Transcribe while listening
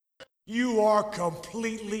You are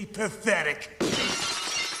completely pathetic.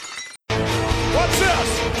 What's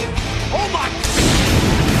this? Oh my!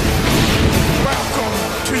 Welcome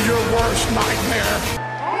to your worst nightmare.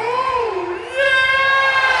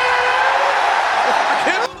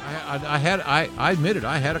 I admitted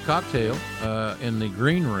I had a cocktail in the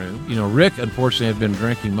green room. You know, Rick unfortunately had been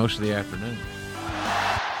drinking most of the afternoon.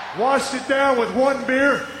 Washed it down with 1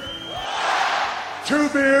 beer, 2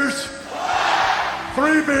 beers,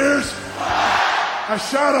 3 beers, a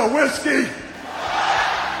shot of whiskey,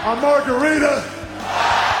 a margarita,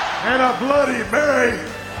 and a Bloody Mary.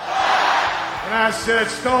 And I said,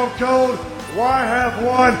 Stone Cold, why have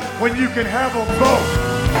one when you can have them both?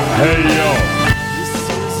 Hey yo. This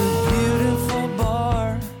is a beautiful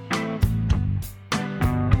bar,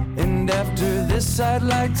 and after this I'd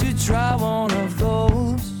like to try one of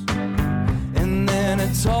those, and then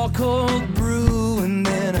a tall cold brew, and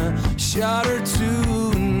then a shot or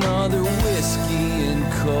two, another whiskey and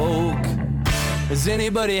Coke. Does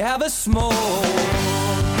anybody have a smoke?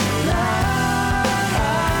 Light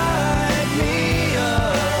me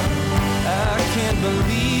up. I can't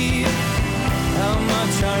believe how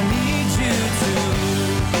much I need you to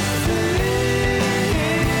fill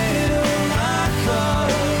my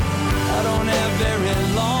cup. I don't have very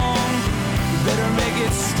long. You better make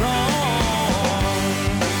it strong.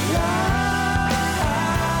 Light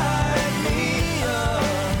me up.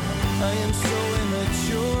 I am so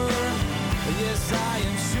immature. Yes, I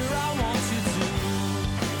am sure I want you to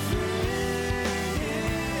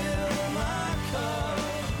fill my cup.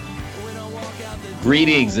 When I walk out the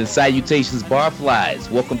Greetings and salutations, barflies.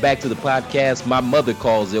 Welcome back to the podcast my mother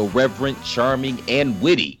calls irreverent, charming, and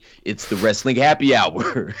witty. It's the Wrestling Happy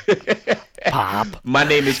Hour. Pop. My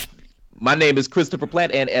name is Christopher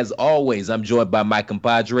Platt, and as always, I'm joined by my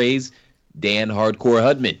compadres, Dan Hardcore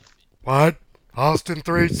Hudman. What? Austin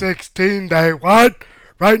 316 Day. What?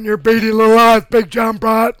 Right in your beady little eyes, Big John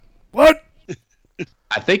Bright. What?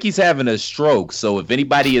 I think he's having a stroke, so if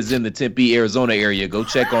anybody is in the Tempe, Arizona area, go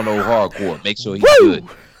check on old Hardcore. Make sure he's good.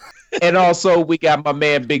 And also, we got my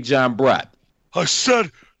man, Big John Bright. I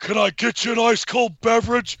said, can I get you an ice cold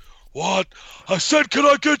beverage? What? I said, can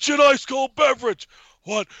I get you an ice cold beverage?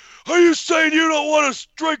 What? Are you saying you don't want to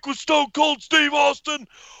drink with Stone Cold Steve Austin?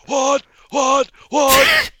 What?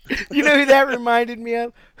 You know who that reminded me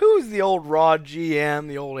of? Who was the old Raw GM,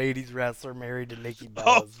 the old 80s wrestler married to Nikki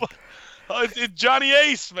Bella? It's Johnny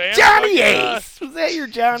Ace, man. Johnny Ace! Was that your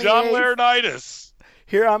Johnny John Ace? Laurinaitis.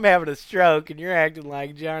 Here I'm having a stroke, and you're acting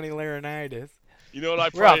like Johnny Laurinaitis. You know what? I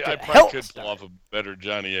We're off probably to could help pull off a better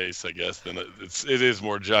Johnny Ace, I guess, than it is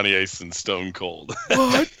more Johnny Ace than Stone Cold.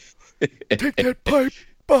 What? Take that pipe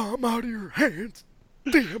bomb out of your hands.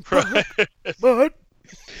 Damn pipe. What?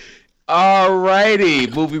 All righty,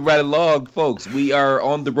 moving right along, folks. We are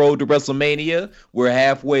on the road to WrestleMania. We're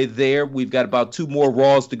halfway there. We've got about 2 more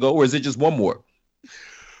Raws to go, or is it just 1 more?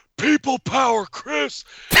 People power, Chris.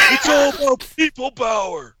 It's all about people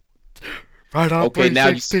power. Right on Okay, now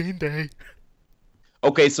you- 316 Day.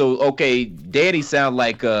 Okay, Danny sound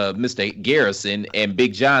like Mr. Garrison, and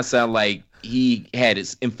Big John sound like he had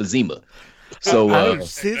his emphysema. So, Oh,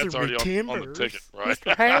 scissor That's already with on the timbers. ticket, right?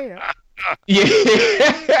 Mr. Ham. yeah.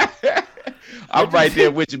 I'm right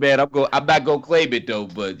there with you, man. I'm not gonna claim it though,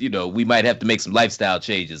 but you know, we might have to make some lifestyle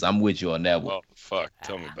changes. I'm with you on that one. Well, fuck.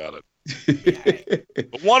 Tell me about it.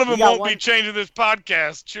 But one of them won't be changing this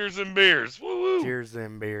podcast. Cheers and beers. Woo-woo. Cheers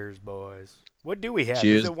them beers, boys. What do we have?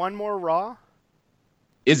 Cheers. Is it 1 more Raw?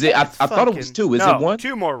 Is it? I thought it was 2. Is no, it 1?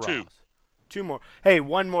 2 more Raws. 2. 2 more. Hey,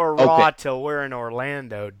 1 more Raw Okay. till we're in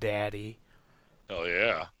Orlando, Daddy. Hell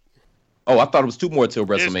yeah. Oh, I thought it was 2 more till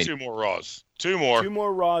It's WrestleMania. 2 more Raws. 2 more. 2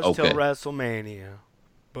 more Raws Okay. till WrestleMania.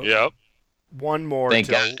 But Yep. 1 more Thank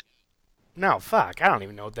till... God. No, fuck. I don't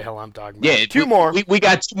even know what the hell I'm talking about. Yeah, 2 more. We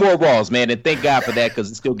got 2 more Raws, man, and thank God for that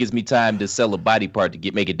because it still gives me time to sell a body part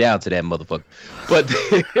to make it down to that motherfucker. But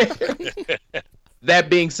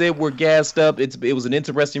that being said, we're gassed up. It was an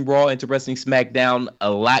interesting Raw, interesting SmackDown.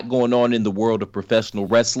 A lot going on in the world of professional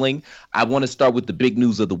wrestling. I want to start with the big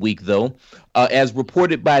news of the week, though. As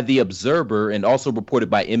reported by The Observer and also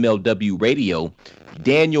reported by MLW Radio,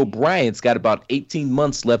 Daniel Bryan's got about 18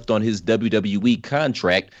 months left on his WWE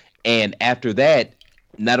contract. And after that,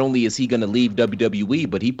 not only is he going to leave WWE,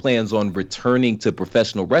 but he plans on returning to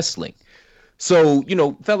professional wrestling. So, you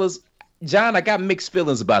know, fellas, John, I got mixed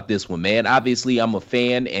feelings about this one, man. Obviously, I'm a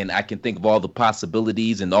fan, and I can think of all the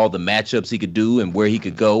possibilities and all the matchups he could do and where he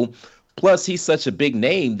could go. Plus, he's such a big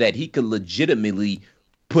name that he could legitimately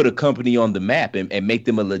put a company on the map and make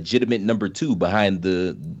them a legitimate number 2 behind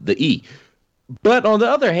the E. But on the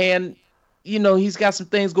other hand, he's got some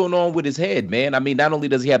things going on with his head, man. I mean, not only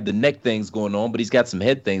does he have the neck things going on, but he's got some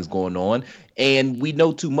head things going on. And we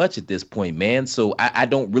know too much at this point, man. So I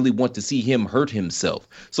don't really want to see him hurt himself.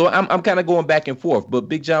 So I'm kind of going back and forth. But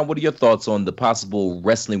Big John, what are your thoughts on the possible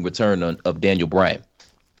wrestling return of Daniel Bryan?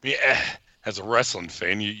 Yeah, as a wrestling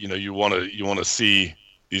fan, you want to see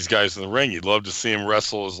these guys in the ring. You'd love to see him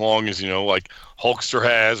wrestle as long as, like Hulkster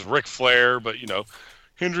has, Ric Flair, but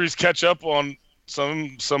injuries catch up on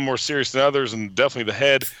some more serious than others, and definitely the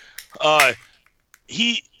head.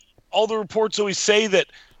 All the reports always say that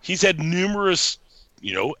he's had numerous,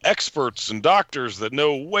 experts and doctors that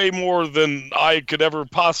know way more than I could ever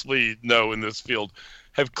possibly know in this field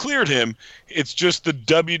have cleared him. It's just the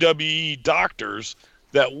WWE doctors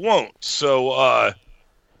that won't. So I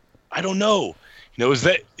don't know. Is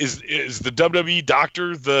the WWE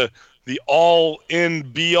doctor the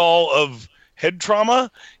all-in be-all of head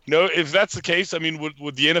trauma? If that's the case, I mean,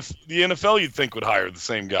 would the NFL you'd think would hire the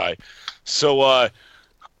same guy? So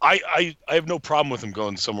I have no problem with him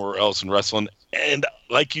going somewhere else and wrestling. And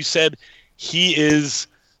like you said, he is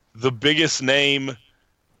the biggest name,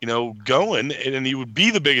 going, and he would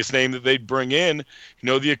be the biggest name that they'd bring in.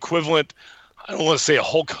 The equivalent. I don't want to say a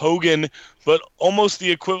Hulk Hogan, but almost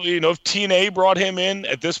the equivalent. If TNA brought him in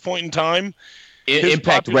at this point in time,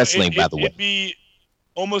 Impact Wrestling, by the way, it'd be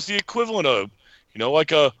almost the equivalent of,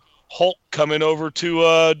 like a Hulk coming over to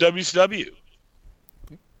WCW.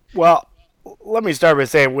 Well, let me start by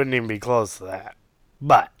saying it wouldn't even be close to that.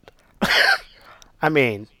 But, I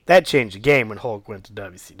mean, that changed the game when Hulk went to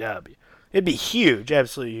WCW. It'd be huge,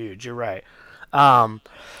 absolutely huge. You're right.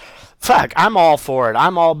 Fuck, I'm all for it.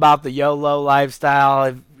 I'm all about the YOLO lifestyle.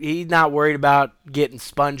 If he's not worried about getting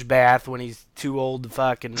sponge bath when he's too old to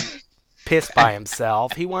fucking piss by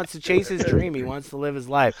himself. He wants to chase his dream. He wants to live his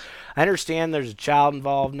life. I understand there's a child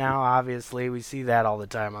involved now, obviously. We see that all the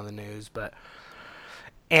time on the news.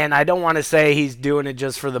 And I don't want to say he's doing it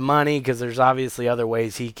just for the money, because there's obviously other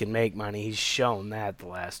ways he can make money. He's shown that the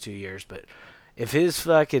last 2 years. But if his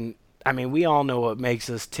fucking... I mean, we all know what makes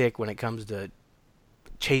us tick when it comes to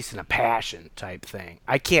chasing a passion type thing.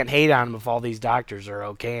 I can't hate on him if all these doctors are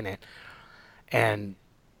okaying it, and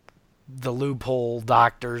the loophole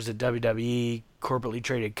doctors at WWE, corporately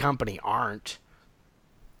traded company, aren't.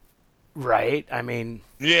 Right? I mean,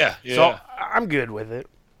 yeah. So I'm good with it.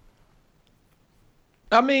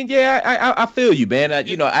 I mean, yeah, I feel you, man.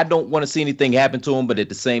 I don't want to see anything happen to him, but at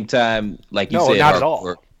the same time, like you said, not at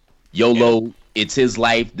all. YOLO, yeah. It's his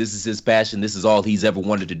life. This is his passion. This is all he's ever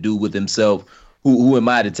wanted to do with himself. Who am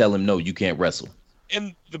I to tell him, no, you can't wrestle?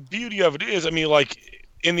 And the beauty of it is, I mean, like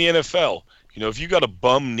in the NFL, if you got a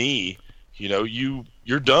bum knee,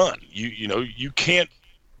 you're done. You can't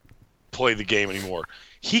play the game anymore.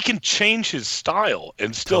 He can change his style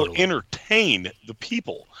and still entertain the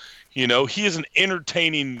people. He is an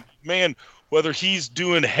entertaining man, whether he's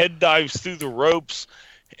doing head dives through the ropes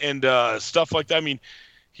and stuff like that. I mean,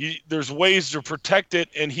 there's ways to protect it,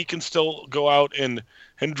 and he can still go out and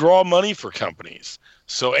draw money for companies.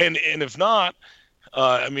 So, and if not,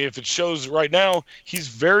 I mean, if it shows right now, he's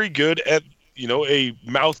very good at, a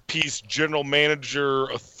mouthpiece, general manager,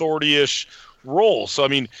 authority-ish role. So, I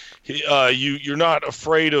mean, you're not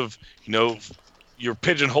afraid of, you're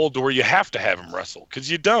pigeonholed to where you have to have him wrestle, because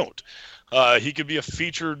you don't. He could be a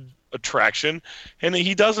featured attraction, and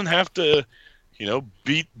he doesn't have to,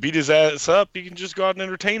 beat his ass up. He can just go out and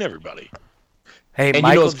entertain everybody. Hey, and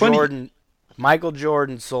Michael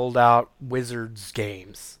Jordan sold out Wizards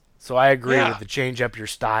games, so I agree with the change up your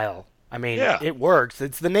style. I mean, it works.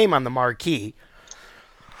 It's the name on the marquee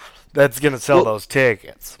that's going to sell those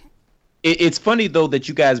tickets. It's funny, though, that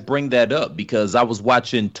you guys bring that up, because I was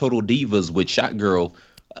watching Total Divas with Shot Girl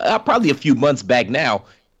probably a few months back now,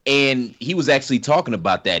 and he was actually talking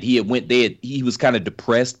about that. He was kind of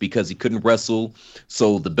depressed because he couldn't wrestle,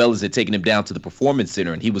 so the Bellas had taken him down to the Performance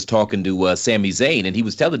Center, and he was talking to Sami Zayn, and he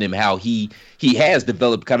was telling him how he has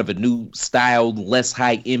developed kind of a new style, less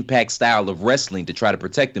high impact style of wrestling to try to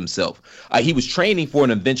protect himself. He was training for an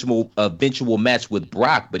eventual match with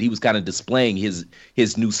Brock, but he was kind of displaying his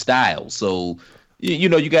new style. So,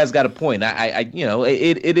 you guys got a point.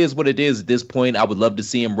 It is what it is at this point. I would love to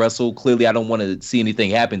see him wrestle. Clearly, I don't want to see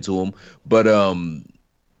anything happen to him, but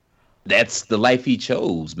that's the life he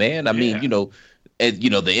chose, man. I mean, the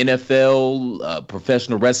NFL,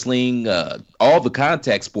 professional wrestling, all the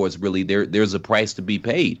contact sports, really, there's a price to be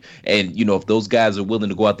paid. And, if those guys are willing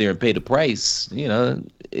to go out there and pay the price,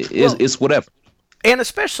 it's whatever. And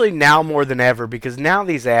especially now more than ever, because now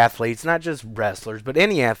these athletes, not just wrestlers, but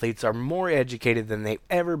any athletes, are more educated than they've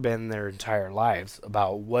ever been their entire lives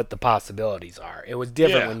about what the possibilities are. It was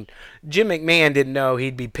different when Jim McMahon didn't know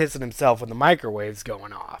he'd be pissing himself when the microwaves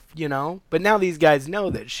going off, you know? But now these guys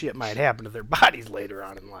know that shit might happen to their bodies later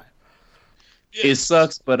on in life. It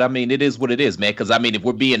sucks, but I mean, it is what it is, man. Because I mean, if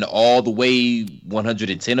we're being all the way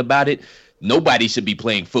 110 about it, nobody should be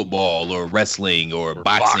playing football or wrestling or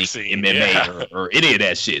boxing, MMA, or any of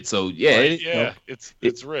that shit. So yeah, right,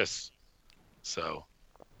 it's risks. So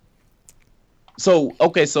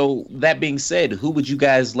okay. So that being said, who would you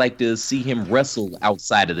guys like to see him wrestle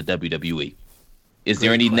outside of the WWE? Is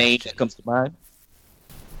there any name that comes to mind?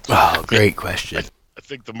 Oh, great question. I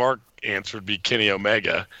think the Mark answer would be Kenny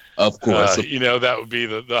Omega. Of course, that would be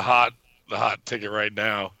the hot ticket right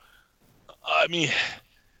now. I mean,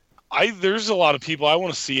 there's a lot of people I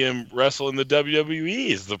want to see him wrestle in the WWE.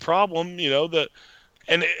 Is the problem,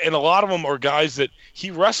 and a lot of them are guys that he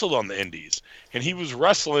wrestled on the Indies, and he was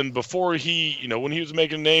wrestling before he, when he was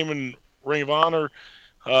making a name in Ring of Honor.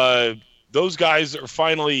 Those guys are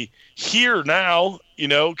finally here now,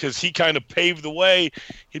 because he kind of paved the way.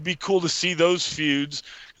 It'd be cool to see those feuds,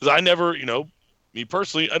 because I never, me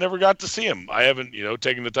personally, I never got to see him. I haven't,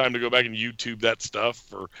 taken the time to go back and YouTube that stuff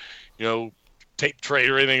or, tape trade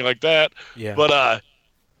or anything like that. Yeah. But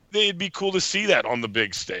it'd be cool to see that on the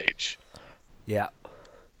big stage. Yeah.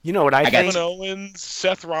 You know what I think? Kevin Owens,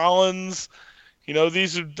 Seth Rollins,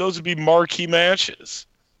 those would be marquee matches.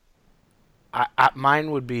 Mine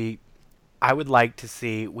would be, I would like to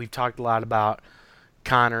see, we've talked a lot about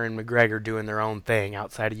Conor and McGregor doing their own thing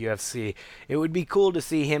outside of UFC. It would be cool to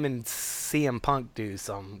see him and CM Punk do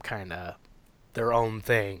some kind of their own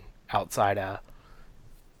thing outside of,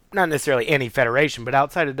 not necessarily any federation, but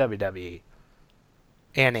outside of WWE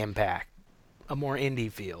and Impact. A more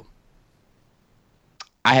indie feel.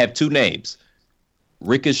 I have two names,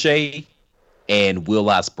 Ricochet and Will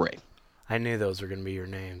Ospreay. I knew those were going to be your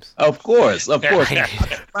names. Of course.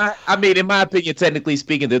 I mean, in my opinion, technically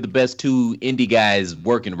speaking, they're the best two indie guys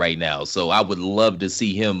working right now. So I would love to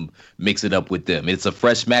see him mix it up with them. It's a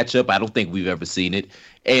fresh matchup. I don't think we've ever seen it.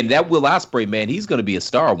 And that Will Ospreay, man, he's going to be a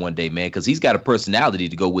star one day, man, because he's got a personality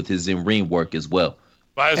to go with his in-ring work as well.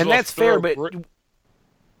 And that's fair, but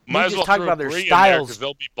might as well talk about their styles, because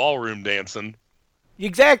they'll be ballroom dancing.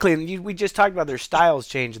 Exactly, and we just talked about their styles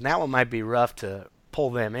change, and that one might be rough to pull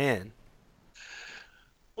them in.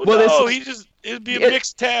 Well, it'd be a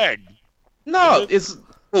mixed tag. No,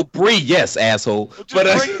 Bree, yes, asshole.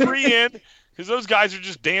 Just bring Bree in, because those guys are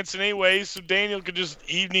just dancing anyway. So Daniel could just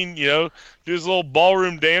do his little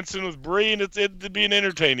ballroom dancing with Bree, and it'd be an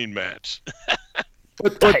entertaining match.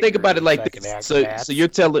 But think about it like this. So you're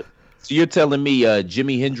telling me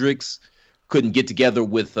Jimi Hendrix couldn't get together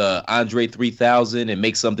with Andre 3000 and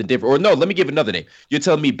make something different? Or no, let me give another name. You're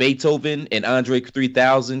telling me Beethoven and Andre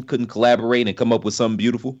 3000 couldn't collaborate and come up with something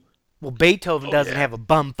beautiful? Well, Beethoven doesn't have a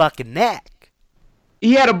bum fucking neck.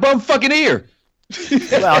 He had a bum fucking ear.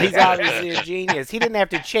 Well, he's obviously a genius. He didn't have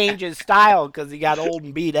to change his style because he got old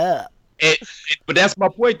and beat up. But that's my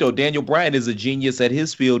point, though. Daniel Bryan is a genius at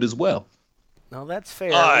his field as well. No, that's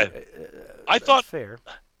fair. I thought fair.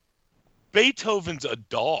 Beethoven's a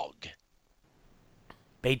dog.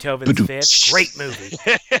 Beethoven's Fifth, great movie.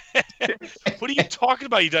 What are you talking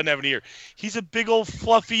about? He doesn't have an ear. He's a big old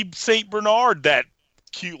fluffy Saint Bernard, that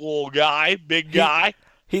cute little guy, big guy.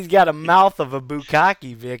 He's got a mouth of a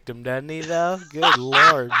bukkake victim, doesn't he, though? Good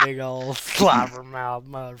Lord, big old slobber mouth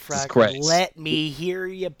motherfucker. Let me hear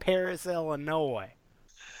you, Paris, Illinois.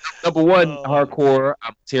 Number one, hardcore.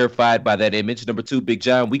 I'm terrified by that image. Number two, Big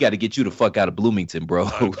John, we got to get you the fuck out of Bloomington, bro.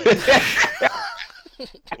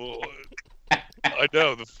 I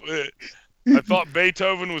know. I thought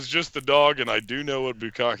Beethoven was just the dog, and I do know what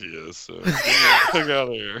bukkake is. So get out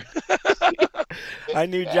of here. I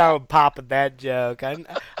knew John would pop at that joke. I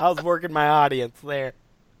was working my audience there.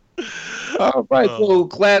 All right, so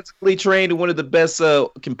classically trained and one of the best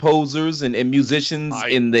composers and musicians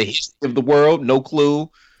in the history of the world. No clue.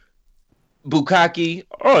 Bukkake.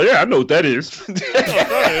 Oh, yeah, I know what that is.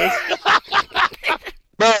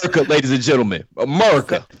 America, ladies and gentlemen.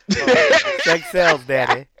 America. Sex sells,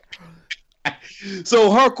 daddy. So,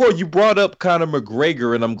 hardcore, you brought up Conor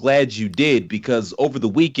McGregor, and I'm glad you did, because over the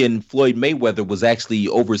weekend, Floyd Mayweather was actually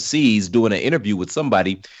overseas doing an interview with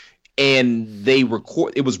somebody, and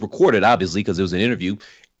it was recorded, obviously, because it was an interview,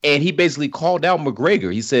 and he basically called out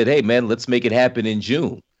McGregor. He said, hey, man, let's make it happen in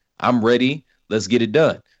June. I'm ready. Let's get it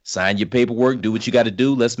done. Sign your paperwork. Do what you got to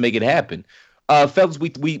do. Let's make it happen. Fellas,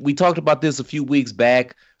 we talked about this a few weeks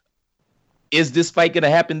back. is this fight going to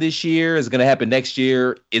happen this year? Is it going to happen next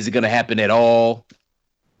year? Is it going to happen at all?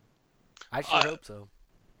 I sure hope so.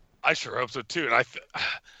 I sure hope so too. And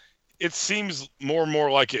it seems more and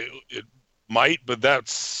more like it might, but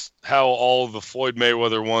that's how all of the Floyd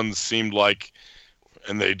Mayweather ones seemed like,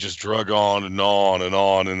 and they just drug on and on and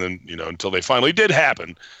on, and then until they finally did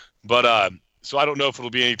happen. But so I don't know if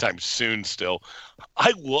it'll be anytime soon. Still,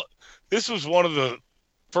 this was one of the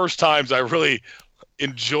first times I really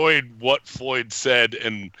enjoyed what Floyd said,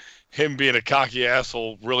 and him being a cocky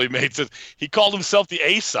asshole really made sense. He called himself the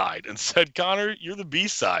A side and said, "Conor, you're the B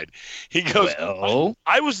side." He goes, Well,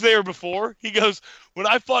 I was there before. He goes, when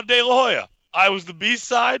I fought De La Hoya, I was the B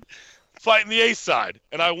side fighting the A side,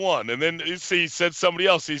 and I won. And then he said somebody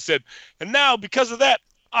else. He said, and now because of that,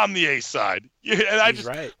 I'm the A side. Yeah, and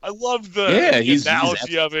I loved the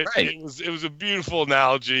analogy of it. Right. It was a beautiful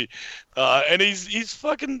analogy, and he's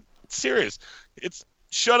fucking serious. It's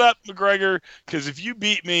shut up, McGregor, because if you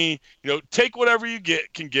beat me, take whatever you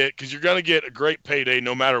can get, because you're gonna get a great payday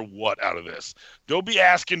no matter what out of this. Don't be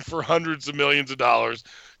asking for hundreds of millions of dollars,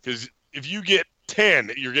 because if you get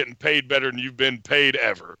 10, you're getting paid better than you've been paid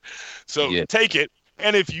ever. So take it,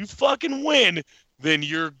 and if you fucking win, then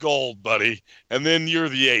you're gold, buddy, and then you're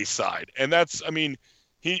the A side. And that's,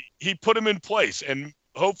 he put him in place, and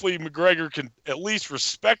hopefully McGregor can at least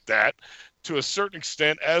respect that to a certain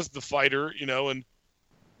extent as the fighter, and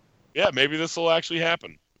yeah, maybe this will actually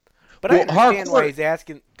happen. But I understand why he's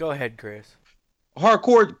asking. Go ahead, Chris.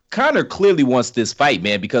 Hardcore, Conor clearly wants this fight,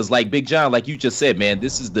 man, because like Big John, like you just said, man,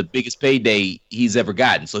 this is the biggest payday he's ever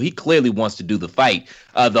gotten. So he clearly wants to do the fight.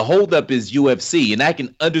 The holdup is UFC, and I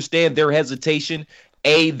can understand their hesitation.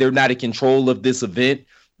 A, they're not in control of this event.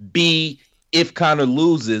 B, if Conor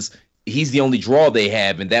loses, he's the only draw they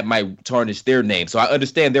have, and that might tarnish their name. So I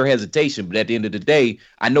understand their hesitation, but at the end of the day,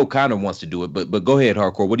 I know Conor wants to do it. But go ahead,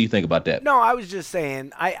 Hardcore. What do you think about that? No, I was just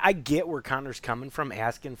saying, I get where Conor's coming from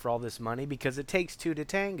asking for all this money, because it takes two to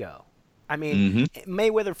tango.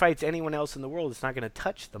 Mayweather fights anyone else in the world, it's not going to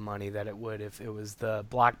touch the money that it would if it was the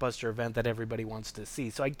blockbuster event that everybody wants to see.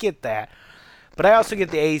 So I get that. But I also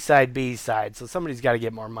get the A side, B side. So somebody's got to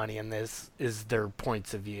get more money in this, is their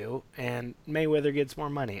points of view. And Mayweather gets more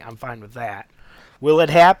money. I'm fine with that. Will it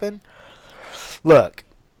happen? Look,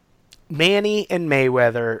 Manny and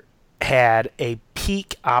Mayweather had a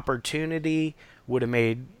peak opportunity, would have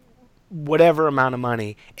made whatever amount of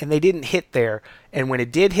money, and they didn't hit there. And when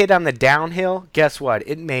it did hit on the downhill, guess what?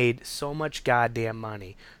 It made so much goddamn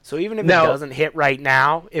money. So even if it doesn't hit right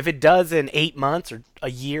now, if it does in 8 months or a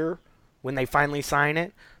year, when they finally sign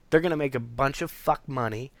it, they're going to make a bunch of fuck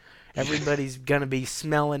money. Everybody's going to be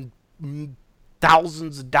smelling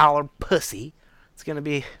thousands of dollar pussy. It's going to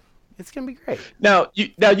be great. Now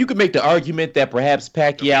you could make the argument that perhaps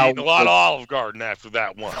Pacquiao a lot of Olive Garden after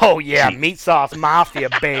that one. Oh yeah, meat sauce mafia,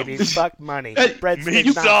 baby. Fuck money.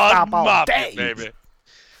 Meat sauce mafia, baby.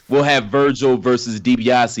 We'll have Virgil versus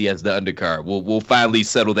DiBiase as the undercard. We'll finally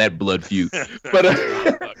settle that blood feud. But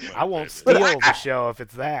I won't steal the show if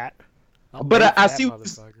it's that. I see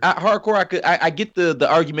Hardcore. I get the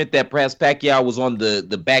argument that perhaps Pacquiao was on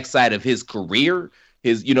the backside of his career,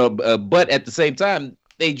 but at the same time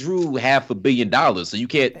they drew $500 million, so you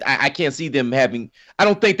can't. I can't see them having. I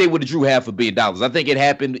don't think they would have drew $500 million. I think it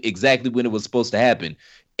happened exactly when it was supposed to happen,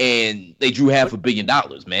 and they drew $500 million,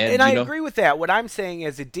 man. And I agree with that. What I'm saying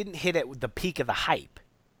is it didn't hit at the peak of the hype.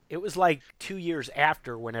 It was like 2 years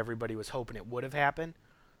after when everybody was hoping it would have happened.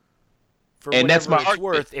 For and that's my it's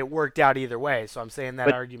worth, it worked out either way. So I'm saying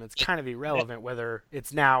that argument's kind of irrelevant whether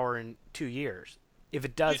it's now or in 2 years. If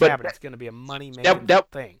it does happen, it's going to be a money-making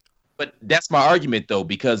thing. But that's my argument, though,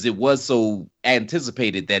 because it was so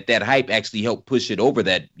anticipated that hype actually helped push it over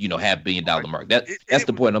that $500 million mark. That's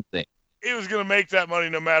the point I'm saying. It was going to make that money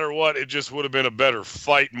no matter what. It just would have been a better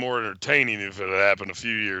fight, more entertaining if it had happened a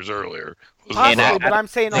few years earlier. Possibly, but I'm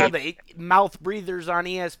saying all the mouth breathers on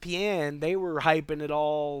ESPN, they were hyping it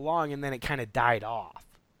all along, and then it kind of died off.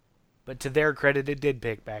 But to their credit, it did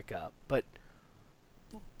pick back up. But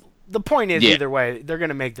the point is, either way, they're going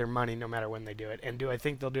to make their money no matter when they do it. And do I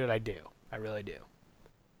think they'll do it? I do. I really do.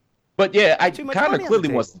 But yeah, Conor clearly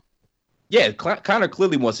wants. Yeah, Conor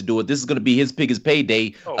clearly wants to do it. This is going to be his biggest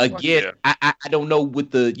payday. Again, yeah. I don't know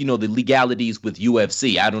with the the legalities with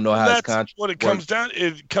UFC. I don't know how it's contract. What it comes down.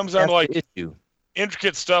 It comes down to like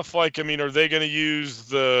intricate stuff. Like, are they going to use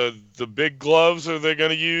the big gloves? Or are they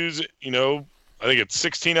going to use I think it's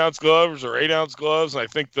 16-ounce gloves or 8-ounce gloves, and I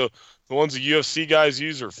think the ones the UFC guys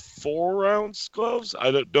use are 4-ounce gloves.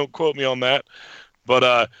 I don't quote me on that,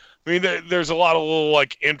 but there's a lot of little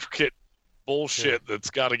like intricate bullshit that's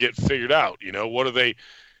got to get figured out. What are they?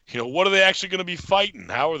 what are they actually going to be fighting?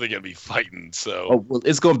 How are they going to be fighting? So, Oh, well,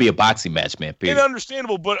 it's going to be a boxing match, man. it's Period.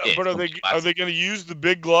 understandable, but Yeah, are they going to use the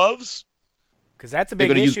big gloves? Because that's a They're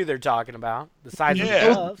big gonna issue they're talking about. The size of the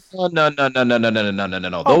Yeah. gloves. No.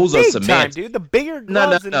 Oh, Those are big time, semantics. dude. The bigger No,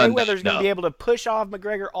 gloves, and no, Mayweather's going no. to be able to push off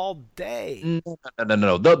McGregor all day.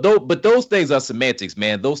 No. But those things are semantics,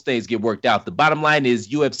 man. Those things get worked out. The bottom line is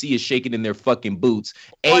UFC is shaking in their fucking boots.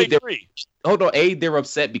 I agree. They're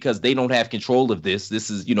upset because they don't have control of this. This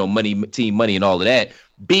is, money, team money, and all of that.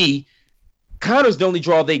 B, Connor's the only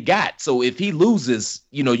draw they got. So if he loses,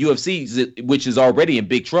 UFC, which is already in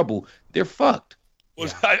big trouble, they're fucked.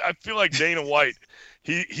 Well, I feel like Dana White,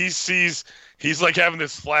 he sees, he's like having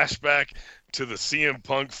this flashback to the CM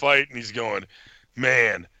Punk fight, and he's going,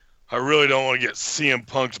 man, I really don't want to get CM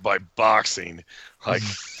Punked by boxing. Like,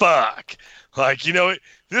 fuck. Like,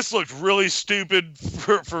 this looked really stupid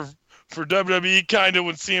for WWE kind of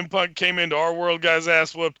when CM Punk came into our world, guys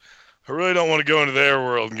ass whooped. I really don't want to go into their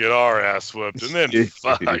world and get our ass whooped. And then,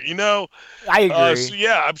 fuck, I agree. So,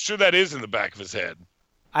 yeah, I'm sure that is in the back of his head.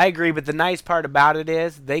 I agree, but the nice part about it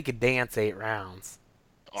is they could dance 8 rounds.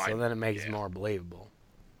 Oh, So then it makes it more believable.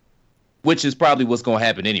 Which is probably what's going to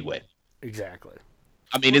happen anyway. Exactly.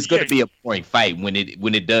 I mean, it's going to be a boring fight when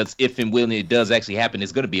it does. If and when it does actually happen,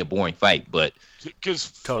 it's going to be a boring fight. But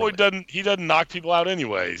because Totally. Floyd doesn't knock people out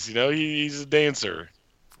anyways. He's a dancer.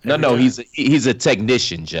 no, he's a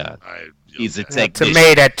technician, John. He's a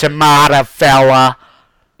technician. Tomato fella.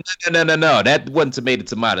 No. That wasn't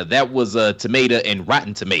tomato. That was tomato and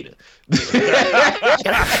rotten tomato.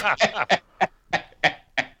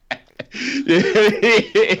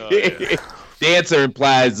 Dancer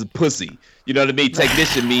implies pussy. You know what I mean?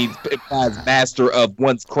 Technician implies master of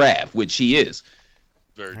one's craft, which he is.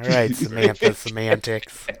 Very All right, Samantha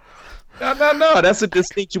Semantics. No. That's a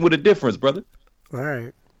distinction with a difference, brother. All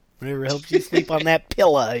right. Whatever helps you sleep on that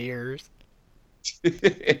pillow of yours.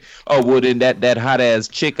 Oh, well, then that hot ass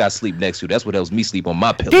chick I sleep next to, that's what helps me sleep on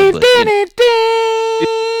my pillow. But,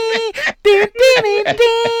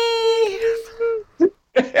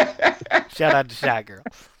 Shout out to Shot Girl.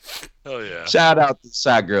 Hell yeah. shout out to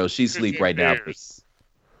Shot Girl. She sleep 15 right now. beers.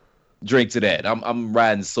 Drink to that. I'm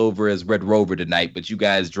riding sober as Red Rover tonight, but you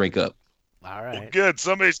guys drink up. All Well, right. good.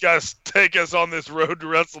 Somebody's got to take us on this road to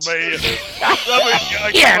WrestleMania. Somebody's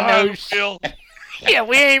got to Yeah, get no behind the wheel. Yeah,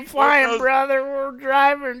 we ain't flying, those- brother. We're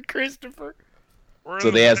driving, Christopher. We're in So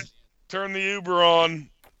the they back. asked Turn the Uber on.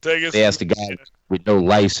 Take us. they asked the guy with no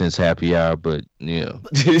license happy hour, but yeah.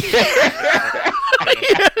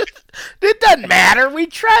 It doesn't matter. We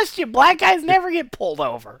trust you. Black guys never get pulled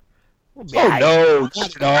over. We'll be Oh all right. no,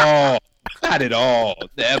 not at all. Not at all.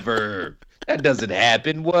 Never. That doesn't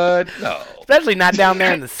happen. What? No. Especially not down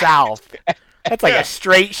there in the South. That's like a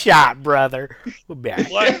straight shot, brother. We'll be all right.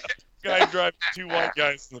 Black guy driving 2 white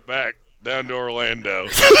guys in the back down to Orlando.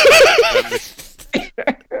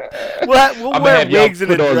 We'll I'm wear wigs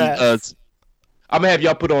and a dress. I'm gonna have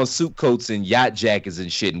y'all put on suit coats and yacht jackets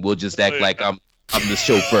and shit, and we'll just act like I'm the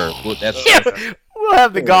chauffeur. Well, that's Yeah, we'll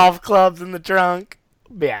have the golf clubs in the trunk.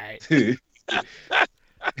 We'll be all right.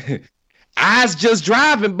 I's just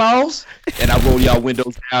driving, boss. And I roll y'all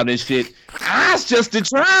windows down and shit. I's just a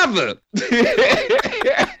driver.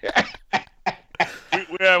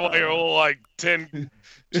 We have like a little 10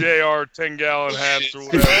 JR 10-gallon hats or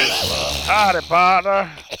whatever. Howdy, partner.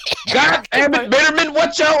 God damn it, Bitterman,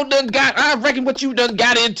 what y'all done got? I reckon what you done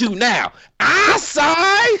got into now. I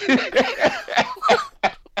sigh.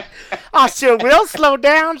 I sure will slow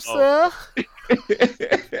down, sir. I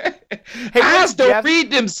what's don't Jeff-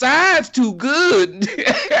 read them signs too good.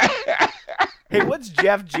 Hey, what's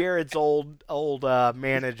Jeff Jarrett's old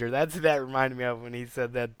manager? That's who that reminded me of when he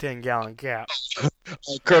said that 10-gallon cap.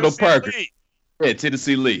 Colonel Tennessee Parker. Lee. Yeah,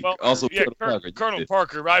 Tennessee Lee. Well, Also yeah, Colonel Parker. Colonel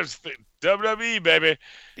Parker. I was thinking WWE, baby.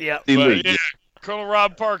 Yep. Tennessee But Lee. yeah, Colonel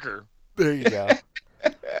Rob Parker. There you go.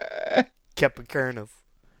 Kept a kernels.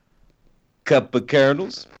 Cup of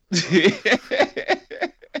kernels.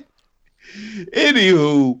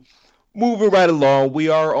 Anywho, moving right along, we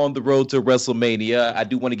are on the road to WrestleMania. I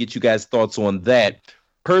do want to get you guys' thoughts on that.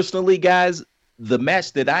 Personally, guys, the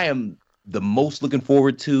match that I am the most looking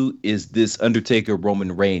forward to is this Undertaker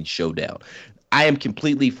Roman Reigns showdown. I am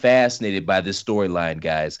completely fascinated by this storyline,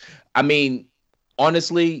 guys. I mean,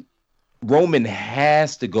 honestly, Roman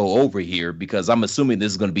has to go over here because I'm assuming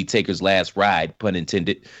this is going to be Taker's last ride, pun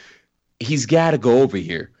intended. He's got to go over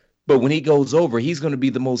here. But when he goes over, he's going to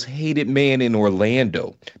be the most hated man in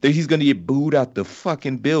Orlando. That he's going to get booed out the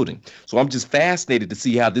fucking building. So I'm just fascinated to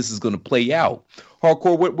see how this is going to play out.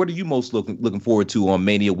 Hardcore, what are you most looking forward to on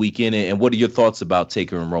Mania weekend, and what are your thoughts about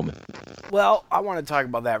Taker and Roman? Well, I want to talk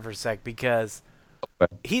about that for a sec because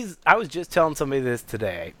I was just telling somebody this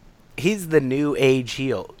today. He's the new age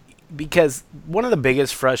heel. Because one of the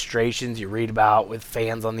biggest frustrations you read about with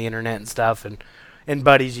fans on the internet and stuff and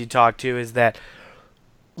buddies you talk to is that,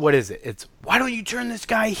 what is it? It's, why don't you turn this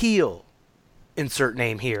guy heel? Insert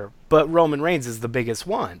name here. But Roman Reigns is the biggest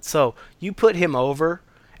one. So you put him over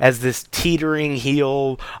as this teetering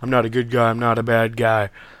heel, I'm not a good guy, I'm not a bad guy.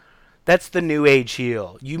 That's the new age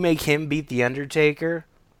heel. You make him beat The Undertaker,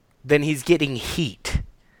 then he's getting heat.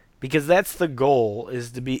 Because that's the goal,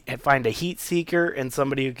 is to find a heat seeker and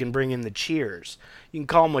somebody who can bring in the cheers. You can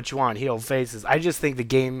call him what you want, heel faces. I just think the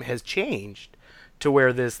game has changed to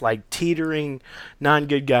where this like teetering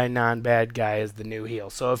non-good guy, non-bad guy is the new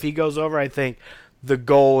heel. So if he goes over, I think the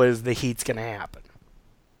goal is the heat's going to happen.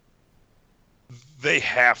 They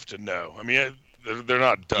have to know. I mean, they're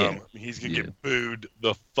not dumb. Yeah. I mean, he's gonna get booed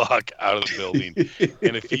the fuck out of the building,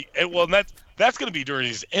 and if he, that's gonna be during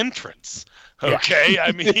his entrance. Okay,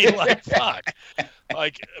 I mean, like fuck,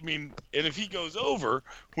 like I mean, and if he goes over,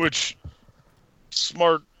 which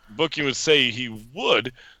smart booking would say he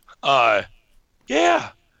would, yeah,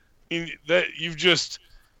 I mean, that you've just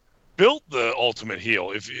built the ultimate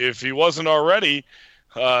heel. If he wasn't already,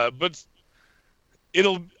 but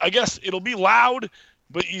I guess it'll be loud.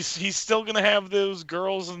 But he's still gonna have those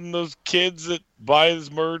girls and those kids that buy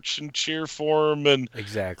his merch and cheer for him, and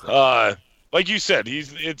Exactly. like you said,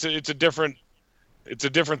 it's a different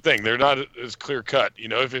thing. They're not as clear cut. You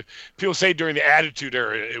know, if people say during the Attitude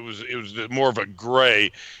Era it was more of a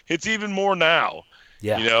gray, it's even more now.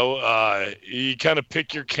 Yeah. You know, you kind of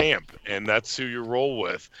pick your camp, and that's who you roll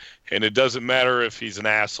with, and it doesn't matter if he's an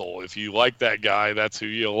asshole. If you like that guy, that's who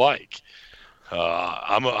you like.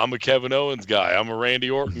 I'm a Kevin Owens guy. I'm a Randy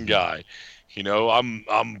Orton guy. You know,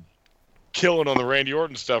 I'm killing on the Randy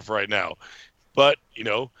Orton stuff right now. But, you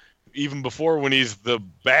know, even before when he's the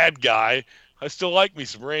bad guy, I still like me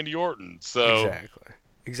some Randy Orton. So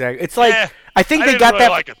Exactly. It's like I think they didn't got really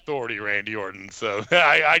that like Authority Randy Orton, so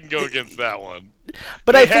I can go against that one.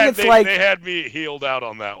 But I think it's like they had me healed out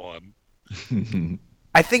on that one.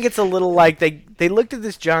 I think it's a little like they looked at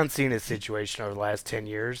this John Cena situation over the last 10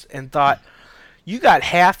 years and thought, you got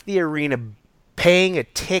half the arena paying a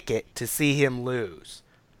ticket to see him lose.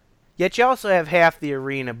 Yet you also have half the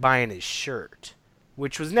arena buying his shirt,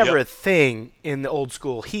 which was never a thing in the old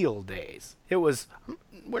school heel days. It was,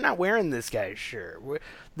 we're not wearing this guy's shirt.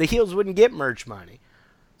 The heels wouldn't get merch money.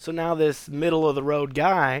 So now this middle of the road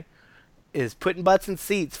guy is putting butts in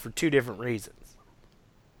seats for two different reasons.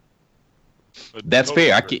 That's Totally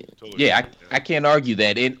fair. agree. Totally agree. I can't argue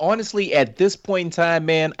that. And honestly, at this point in time,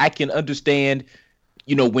 man, I can understand,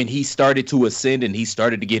 you know, when he started to ascend and he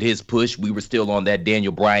started to get his push, we were still on that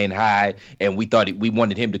Daniel Bryan high, and we thought we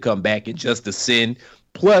wanted him to come back and just ascend.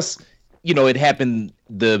 Plus, you know, it happened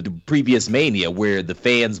the previous Mania where the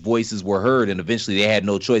fans' voices were heard, and eventually they had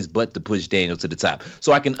no choice but to push Daniel to the top.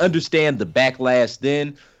 So I can understand the backlash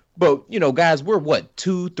then. But, you know, guys, we're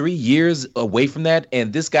 2-3 years away from that.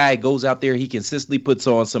 And this guy goes out there. He consistently puts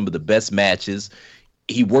on some of the best matches.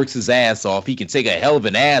 He works his ass off. He can take a hell of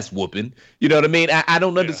an ass whooping. You know what I mean? I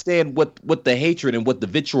don't understand what the hatred and what the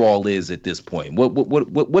vitriol is at this point.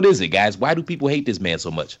 What is it, guys? Why do people hate this man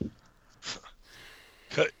so much?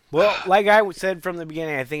 Well, like I said from the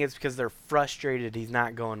beginning, I think it's because they're frustrated he's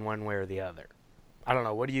not going one way or the other. I don't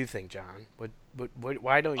know. What do you think, John?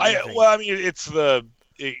 Why don't you think? Well, I mean, it's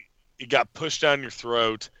it got pushed down your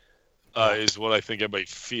throat, is what I think everybody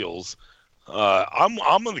feels. I'm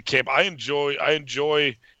in the camp. I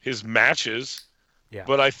enjoy his matches,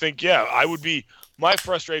 but I think my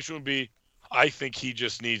frustration would be, I think he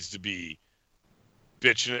just needs to be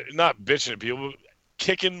not bitching at people, but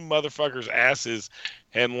kicking motherfuckers' asses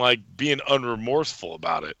and like being unremorseful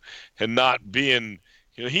about it, and not being,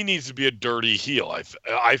 you know, he needs to be a dirty heel.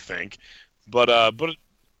 I think, but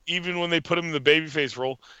even when they put him in the babyface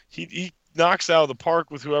role, he knocks out of the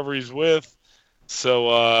park with whoever he's with. So,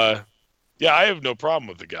 I have no problem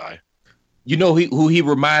with the guy. You know who he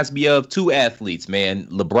reminds me of? Two athletes, man.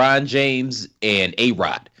 LeBron James and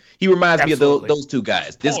A-Rod. He reminds me of those two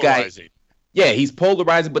guys. This Polarizing. guy, he's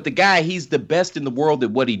polarizing, but the guy, he's the best in the world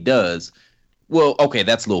at what he does. Well, okay,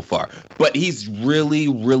 that's a little far. But he's really,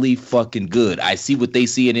 really fucking good. I see what they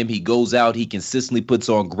see in him. He goes out. He consistently puts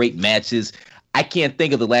on great matches. I can't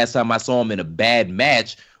think of the last time I saw him in a bad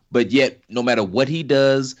match, but yet no matter what he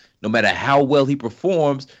does, no matter how well he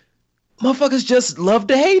performs, motherfuckers just love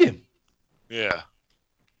to hate him. Yeah.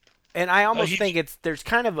 And I almost think there's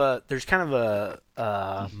kind of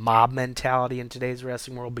a mob mentality in today's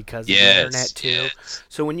wrestling world because of the internet too. Yes.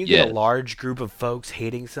 So when you get a large group of folks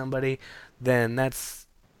hating somebody, then that's,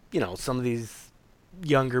 you know, some of these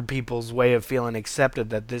younger people's way of feeling accepted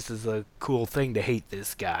that this is a cool thing to hate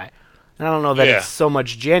this guy. And I don't know that Yeah. it's so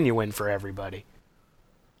much genuine for everybody.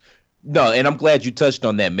 No, and I'm glad you touched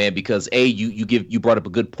on that, man, because A, you brought up a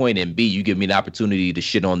good point, and B, you give me an opportunity to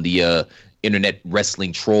shit on the internet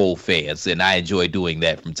wrestling troll fans, and I enjoy doing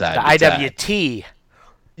that from time The to time. IWT.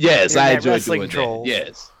 Yes, I Internet enjoy wrestling doing trolls.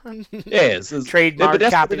 that. Yes. Trademark, but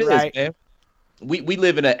that's what it is, copyright. man. We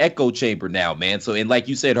live in an echo chamber now, man. So, and like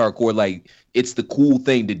you said, hardcore, like it's the cool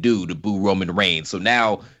thing to do to boo Roman Reigns. So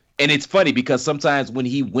now, and it's funny because sometimes when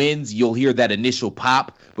he wins, you'll hear that initial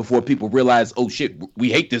pop before people realize, oh shit, we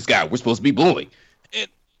hate this guy. We're supposed to be booing.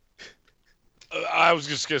 I was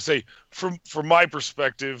just gonna say, from my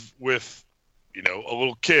perspective, with a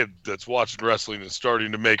little kid that's watching wrestling and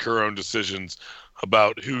starting to make her own decisions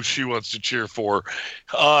about who she wants to cheer for,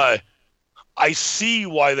 I see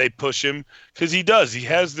why they push him, because he does. He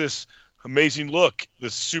has this amazing look,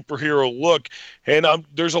 this superhero look, and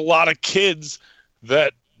there's a lot of kids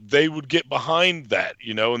that they would get behind that,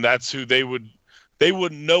 and that's who they wouldn't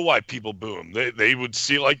know why people boo him. They would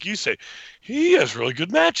see, like you say, he has really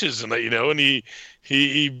good matches, and and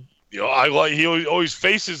he always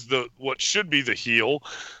faces what should be the heel,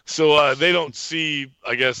 so they don't see,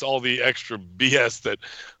 I guess, all the extra BS that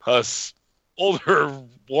us older,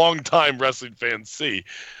 long-time wrestling fans see.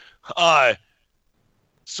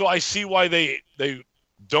 So I see why they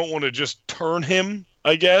don't want to just turn him,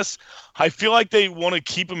 I guess. I feel like they want to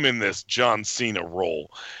keep him in this John Cena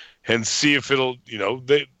role and see if it'll,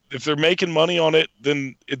 if they're making money on it,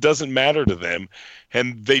 then it doesn't matter to them.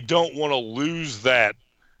 And they don't want to lose that,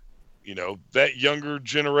 that younger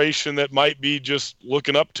generation that might be just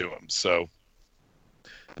looking up to him. So.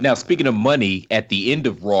 Now, speaking of money, at the end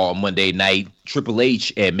of Raw Monday night, Triple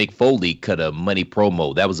H and Mick Foley cut a money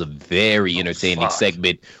promo. That was a very entertaining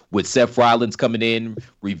segment with Seth Rollins coming in,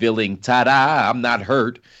 revealing, ta-da, I'm not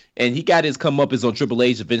hurt. And he got his comeuppance on Triple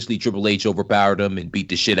H. Eventually, Triple H overpowered him and beat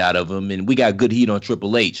the shit out of him. And we got good heat on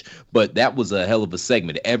Triple H. But that was a hell of a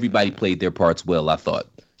segment. Everybody played their parts well, I thought.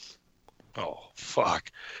 Oh, fuck.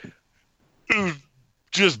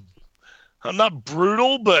 Just... I'm not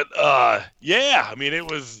brutal, but yeah. I mean, it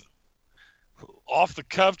was off the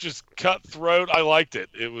cuff, just cutthroat. I liked it.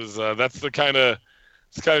 It was that's the kind of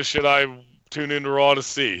shit I tune into Raw to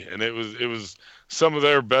see, and it was some of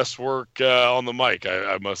their best work on the mic,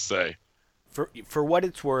 I must say. For what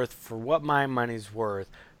it's worth, for what my money's worth,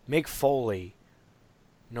 Mick Foley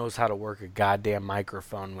knows how to work a goddamn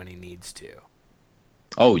microphone when he needs to.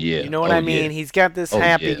 Oh, yeah. You know what I mean? Yeah. He's got this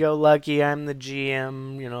happy-go-lucky, I'm the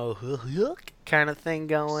GM, kind of thing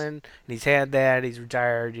going. And he's had that. He's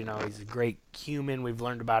retired. He's a great human. We've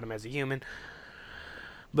learned about him as a human.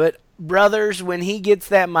 But, brothers, when he gets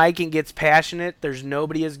that mic and gets passionate, there's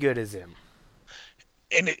nobody as good as him.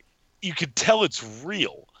 And you could tell it's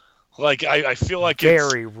real. Like, I feel like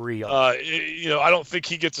very real. I don't think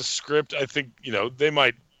he gets a script. I think, they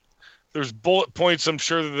might... There's bullet points I'm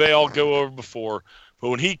sure that they all go over before. But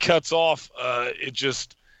when he cuts off,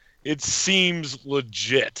 it seems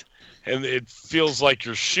legit, and it feels like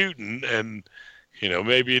you're shooting, and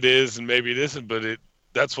maybe it is and maybe it isn't, but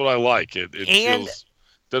that's what I like. It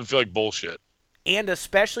doesn't feel like bullshit. And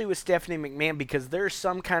especially with Stephanie McMahon, because there's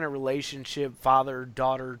some kind of relationship,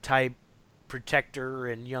 father-daughter type, protector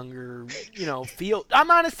and younger, feel. I'm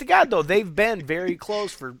honest to God though, they've been very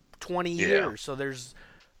close for 20 years, so there's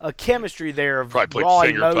a chemistry there of probably raw played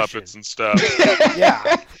finger emotion. puppets and stuff.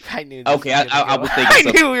 Yeah, I knew. Okay, I was thinking.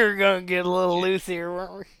 I knew we were gonna get a little loose here,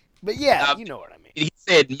 weren't we? But yeah, you know what I mean. He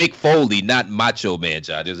said Mick Foley, not Macho Man,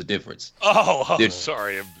 John. There's a difference. Oh, There's-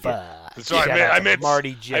 sorry. Fuck. Sorry, Shout out I to meant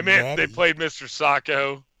Marty I meant they Jannetty. played Mr.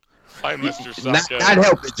 Sacco. I'm Mr. Not Sacco.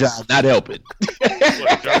 helping, John. Not helping.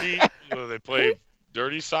 What, dirty? They played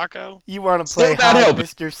Dirty Sacco? You want to Still play not Hi, helping.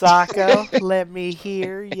 Mr. Sacco? Let me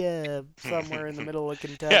hear you somewhere in the middle of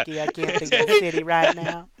Kentucky. I can't think of the city right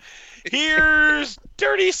now. Here's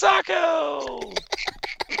Dirty Sacco.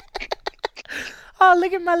 Oh,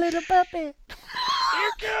 look at my little puppy. Here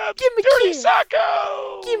comes Give me Dirty kiss.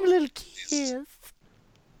 Sacco. Give me a little kiss.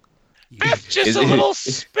 That's just Is a it- little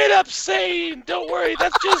spit up stain. Don't worry,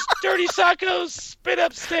 that's just Dirty Sacco's spit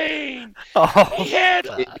up stain. Oh,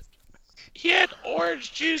 He had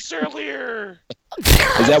orange juice earlier. Is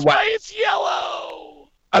that That's why? why it's yellow.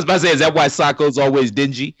 I was about to say, is that why Sacco's always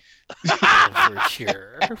dingy? for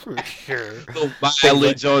sure. For sure. No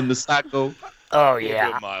mileage on the Sacco. Oh, Little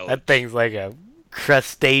yeah. bit mild. That thing's like a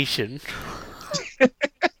crustacean.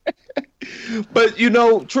 But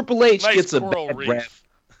Triple H Nice gets a coral bad reef. rap.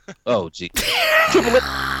 Oh, gee. Triple H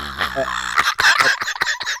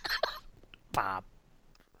Pop.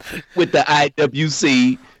 with the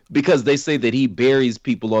IWC because they say that he buries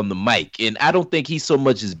people on the mic. And I don't think he so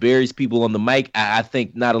much as buries people on the mic. I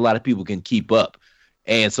think not a lot of people can keep up.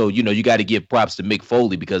 And so, you got to give props to Mick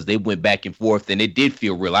Foley because they went back and forth and it did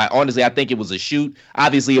feel real. I think it was a shoot.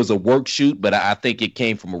 Obviously, it was a work shoot, but I think it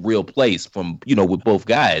came from a real place from, with both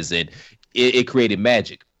guys, and it created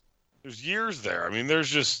magic. There's years there. I mean, there's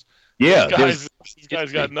just Yeah, these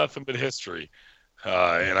guys got nothing but history.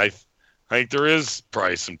 And I think there is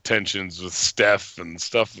probably some tensions with Steph and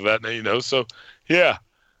stuff of that, So, yeah,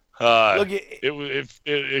 Look,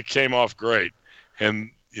 it came off great. And,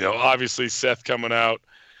 obviously Seth coming out,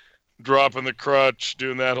 dropping the crutch,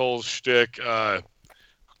 doing that whole shtick. I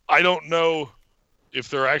don't know if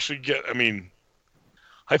they're actually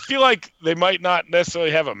I feel like they might not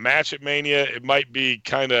necessarily have a match at Mania. It might be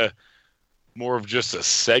kind of more of just a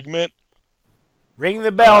segment. ring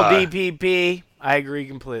the bell, DPP. I agree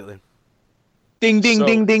completely. Ding, ding,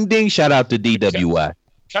 ding, ding, ding. Shout out to DWI.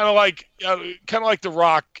 Kind of like The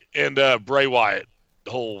Rock and Bray Wyatt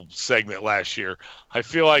whole segment last year. I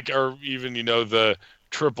feel like, or even the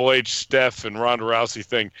Triple H, Steph, and Ronda Rousey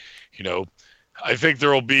thing. I think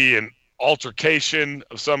there will be an altercation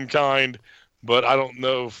of some kind, but I don't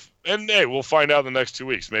know if. And hey, we'll find out in the next 2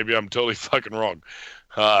 weeks. Maybe I'm totally fucking wrong.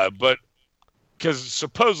 But because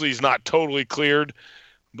supposedly he's not totally cleared,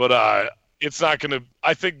 but it's not going to.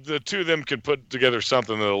 I think the two of them could put together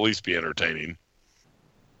something that'll at least be entertaining.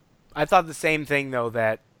 I thought the same thing, though,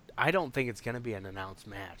 that I don't think it's going to be an announced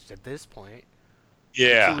match at this point.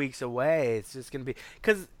 Yeah. 2 weeks away. It's just going to be.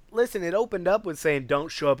 Because, listen, it opened up with saying, don't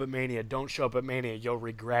show up at Mania. Don't show up at Mania. You'll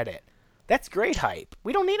regret it. That's great hype.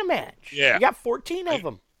 We don't need a match. Yeah. We got 14 of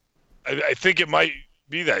them. I think it might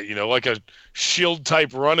be that, like a Shield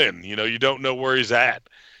type run-in. You don't know where he's at.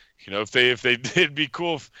 If they did be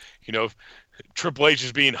cool if Triple H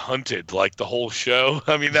is being hunted like the whole show.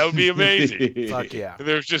 I mean, that would be amazing. Fuck yeah.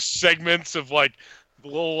 There's just segments of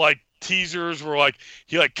little teasers where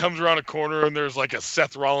he comes around a corner and there's a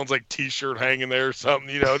Seth Rollins t-shirt hanging there or something,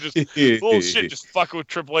 just little shit just fucking with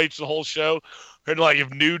Triple H the whole show. And if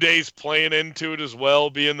New Day's playing into it as well,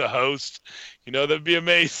 being the host, that'd be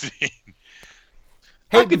amazing.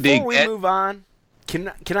 Hey, before we move on,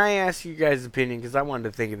 can I ask you guys' opinion? Because I wanted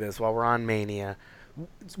to think of this while we're on Mania.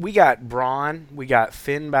 We got Braun. We got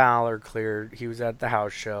Finn Balor cleared. He was at the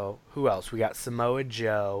house show. Who else? We got Samoa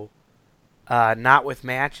Joe. Not with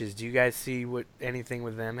matches. Do you guys see anything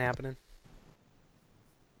with them happening?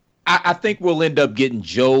 I think we'll end up getting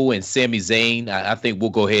Joe and Sami Zayn. I think we'll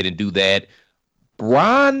go ahead and do that.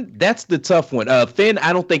 Braun, that's the tough one. Finn,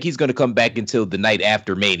 I don't think he's going to come back until the night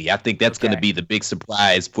after Mania. I think that's going to be the big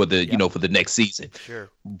surprise for the for the next season. Sure.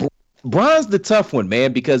 Braun's the tough one,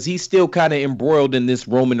 man, because he's still kind of embroiled in this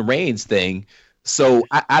Roman Reigns thing. So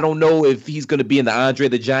I don't know if he's going to be in the Andre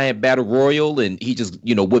the Giant Battle Royal and he just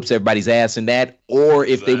whips everybody's ass in that, or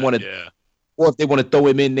if they want to, or if they want to throw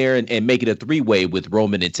him in there and make it a 3-way with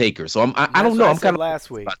Roman and Taker. So I don't know. I'm kind of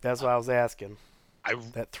last week. That's why I was asking.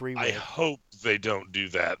 That 3-way. I hope they don't do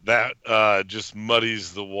that. That just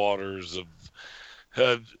muddies the waters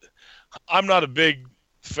of. I'm not a big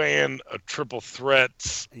fan of triple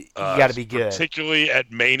threats. You got to be good, particularly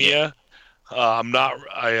at Mania. I'm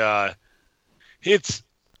not. It's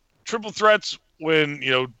triple threats when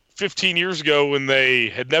 15 years ago when they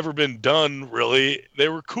had never been done. Really, they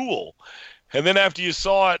were cool, and then after you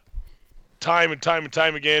saw it time and time and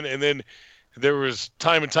time again, and then there was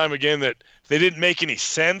time and time again that they didn't make any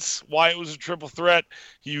sense why it was a triple threat.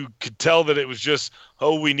 You could tell that it was just,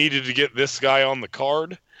 we needed to get this guy on the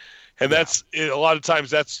card. And that's a lot of times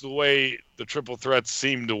that's the way the triple threats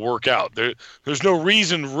seem to work out. There's no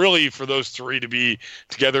reason really for those three to be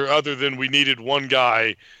together other than we needed one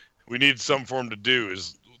guy. We needed something for him to do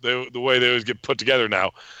is the way they always get put together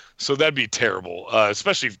now. So that'd be terrible,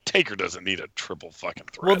 especially if Taker doesn't need a triple fucking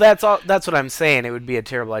threat. Well, that's what I'm saying. It would be a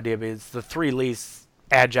terrible idea because the three least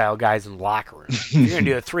agile guys in the locker room. If you're going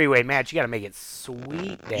to do a 3-way match, you got to make it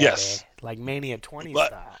sweet, daddy. Yes. Like Mania 20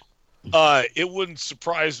 style. It wouldn't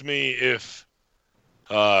surprise me if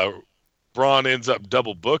Braun ends up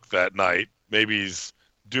double booked that night. Maybe he's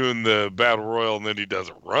doing the Battle Royal and then he does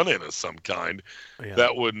a run-in of some kind. Yeah.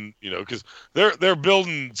 That wouldn't, because they're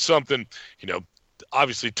building something,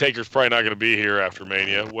 obviously Taker's probably not going to be here after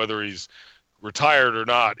Mania. Whether he's retired or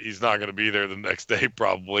not, he's not going to be there the next day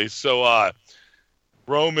probably. So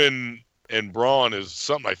Roman and Braun is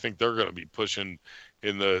something I think they're going to be pushing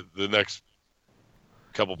in the next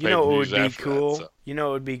couple pay-per-views after that. So. You know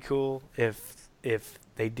what would be cool if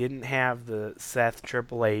they didn't have the Seth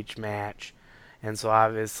Triple H match, and so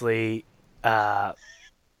obviously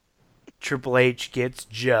Triple H gets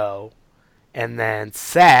Joe, and then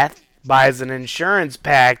Seth buys an insurance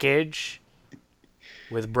package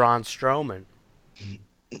with Braun Strowman.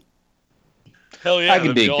 Hell yeah, I can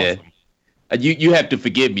that'd be dig that. awesome. You have to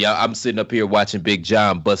forgive me. I'm sitting up here watching Big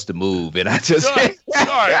John bust a move, and I just Sorry,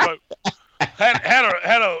 but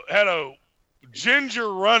had a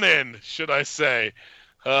ginger run-in, should I say,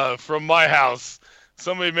 from my house.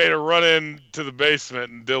 Somebody made a run-in to the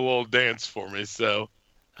basement and did a little dance for me. So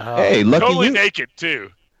hey, lucky totally you. naked too.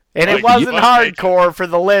 And it Like, wasn't butt hardcore for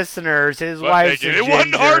the listeners. His Butt wife's naked. a It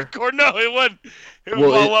wasn't ginger. hardcore. No, it wasn't. It was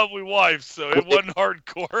Well, my it- lovely wife, so it wasn't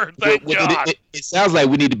hardcore. Thank Well, God. it sounds like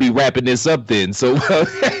we need to be wrapping this up then. So, No,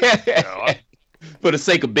 for the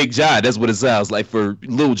sake of Big John, that's what it sounds like. For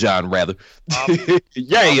Lil John, rather. I'm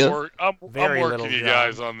Yeah. I'm Very working little you John.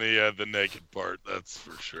 guys on the naked part. That's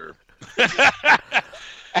for sure.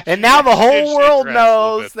 And now the Did whole shake world your ass a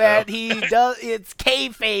little knows bit, that though. he does. It's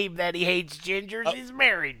kayfabe that he hates gingers. He's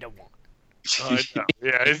married to one. I know.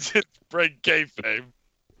 Yeah, it's just break kayfabe.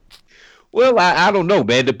 Well, I don't know,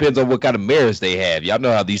 man. Depends on what kind of marriage they have. Y'all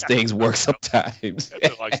know how these things work sometimes.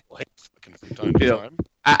 That's like fucking from time to Yeah. time.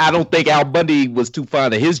 I don't think Al Bundy was too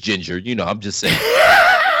fond of his ginger. I'm just saying.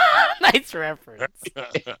 Nice reference.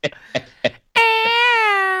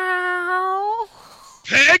 Ow.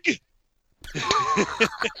 Peg. I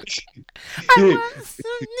want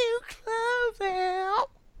some new clothes out.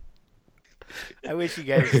 I wish you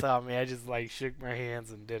guys saw me. I just shook my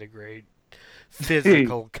hands and did a great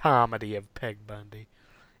physical comedy of Peg Bundy.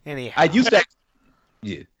 Anyhow, I used to.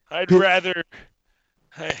 Yeah. I'd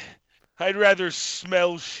rather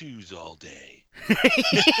smell shoes all day.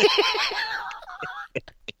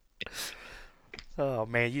 oh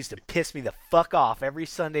man, it used to piss me the fuck off every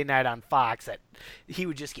Sunday night on Fox that he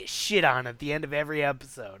would just get shit on at the end of every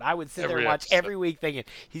episode. I would sit there Every and watch episode. every week thinking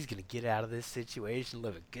he's gonna get out of this situation,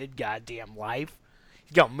 live a good goddamn life.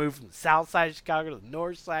 He's gonna move from the south side of Chicago to the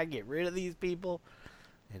north side, get rid of these people,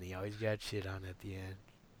 and he always got shit on at the end.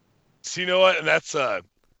 So you know what? And that's that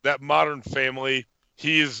Modern Family.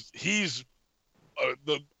 That's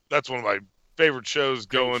one of my favorite shows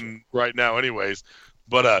going right now, anyways.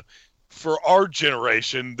 But for our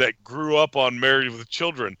generation that grew up on Married with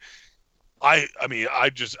Children, I'm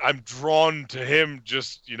drawn to him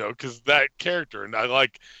just because that character, and I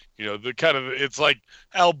like the kind of, it's like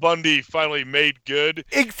Al Bundy finally made good.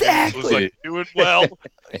 Exactly. Was doing well,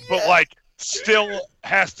 but still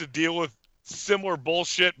has to deal with similar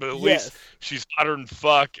bullshit, but at least she's hotter than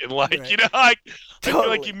fuck, and Right. I feel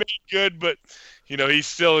Totally. like he made good, but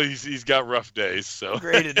he's got rough days. So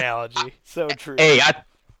Great analogy. So true. Hey,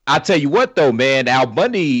 I tell you what though, man. Al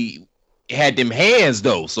Bundy had them hands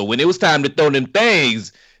though, so when it was time to throw them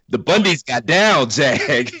things, the Bundys got down, Jack.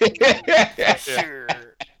 Sure.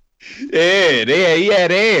 Yeah, he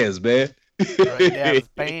had hands, man. Right down his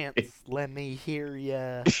pants. Let me hear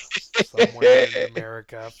ya. Somewhere in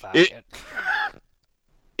America. Fuck It- it.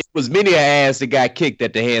 It was many a ass that got kicked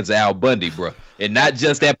at the hands of Al Bundy, bro, and not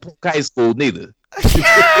just at Polk High School neither.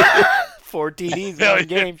 4 TDs Hell one yeah.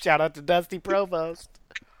 game. Shout out to Dusty Provost.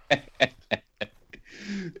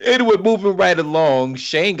 Anyway, moving right along,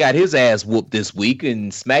 Shane got his ass whooped this week in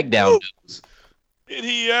SmackDown news. did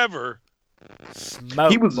he ever?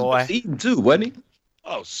 Smoke, He was boy. eating too, wasn't he?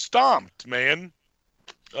 Oh, stomped, man.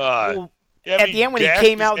 Well, Yeah, at the end when he gassed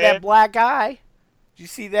came his out with head. that black eye, did you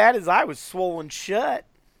see that? His eye was swollen shut.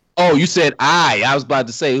 Oh, you said I was about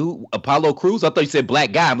to say who? Apollo Crews? I thought you said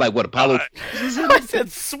black guy. I'm like, what, Apollo? I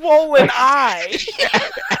said swollen eye.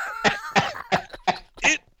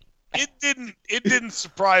 It didn't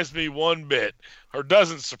surprise me one bit, or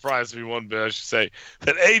doesn't surprise me one bit, I should say,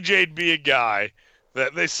 that AJ'd be a guy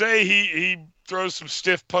that they say he throws some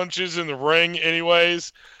stiff punches in the ring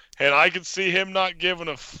anyways, and I could see him not giving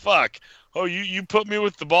a fuck. Oh, you put me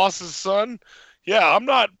with the boss's son? Yeah, I'm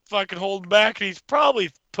not fucking holding back, and he's probably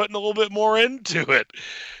putting a little bit more into it,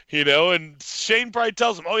 and Shane probably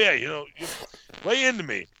tells him, oh yeah, you lay into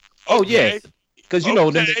me. Oh, yeah. Okay, Because you know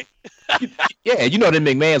them. okay. Yeah, them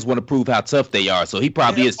McMahons want to prove how tough they are, so he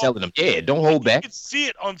probably Yeah. is telling them, yeah, don't hold You back. could see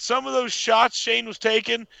it on some of those shots Shane was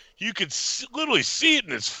taking. You could literally see it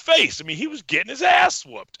in his face. I mean, he was getting his ass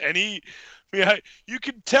whooped, and you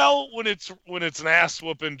could tell when it's an ass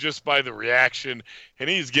whooping just by the reaction, and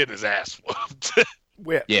he's getting his ass whooped.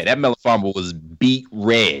 Whip. Yeah, that Mellow Farmer was beat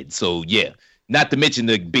red, so yeah. Not to mention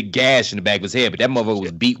the big gash in the back of his head, but that motherfucker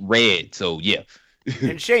was beat red, so yeah.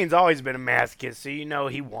 And Shane's always been a masochist, so you know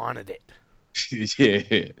he wanted it.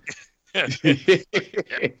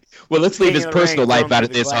 Yeah. Well, let's leave his King of the personal ring, life thrown out of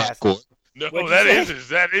through the this glass. hardcore. No, What'd you that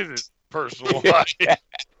say? is his personal life.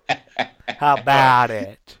 How about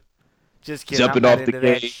it? Just kidding. Jumping I'm not off the into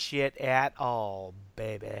that cage. shit at all,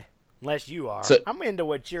 baby. Unless you are. So- I'm into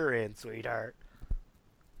what you're in, sweetheart.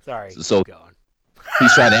 Sorry. So- keep going.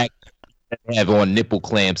 He's trying to have on nipple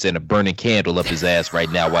clamps and a burning candle up his ass right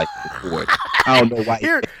now while he's recording. I don't know why he's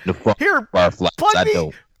Here, the fuck here, barflies. plug I me-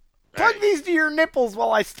 don't. Plug these to your nipples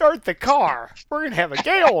while I start the car. We're gonna have a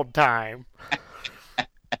gay old time.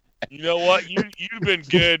 You know what? You've been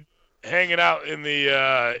good hanging out in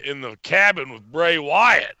the cabin with Bray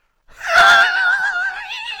Wyatt.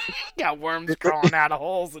 Got worms crawling out of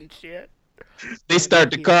holes and shit. They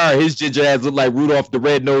start the car. His ginger ass look like Rudolph the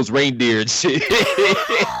Red-Nosed Reindeer and shit.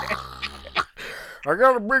 I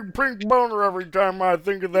got a big pink boner every time I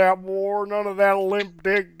think of that war. None of that limp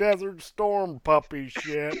dick Desert Storm puppy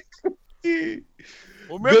shit.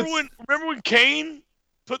 Well, remember when Kane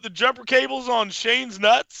put the jumper cables on Shane's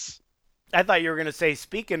nuts? I thought you were gonna say,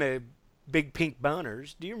 speaking of big pink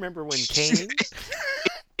boners, do you remember when Kane?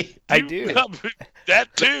 I do.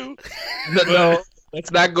 That too. No,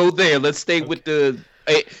 let's not go there. Let's stay with the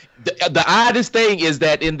oddest thing is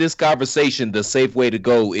that in this conversation, the safe way to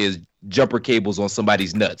go is jumper cables on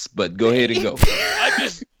somebody's nuts. But go ahead and go.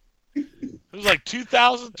 It was like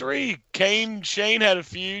 2003. Shane had a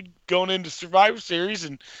feud going into Survivor Series,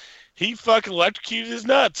 and he fucking electrocuted his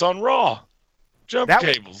nuts on Raw. Jumper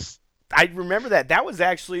cables. I remember that. That was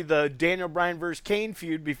actually the Daniel Bryan versus Kane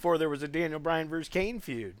feud before there was a Daniel Bryan versus Kane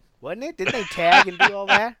feud, wasn't it? Didn't they tag and do all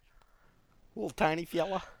that? Little tiny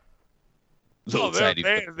fella.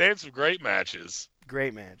 They had some great matches.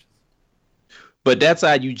 Great matches. But that's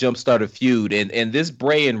how you jumpstart a feud. And this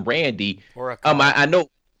Bray and Randy, Or a I know.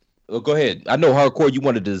 Oh, go ahead. I know hardcore. You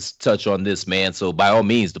wanted to touch on this, man. So by all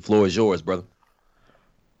means, the floor is yours, brother.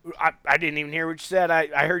 I didn't even hear what you said.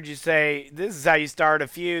 I heard you say, this is how you start a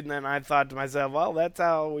feud, and then I thought to myself, well, that's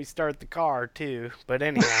how we start the car, too. But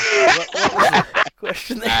anyhow, what was the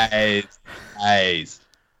question there? Nice.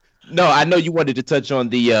 No, I know you wanted to touch on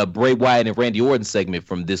the Bray Wyatt and Randy Orton segment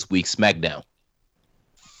from this week's SmackDown.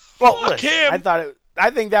 Well, Fuck listen, him. I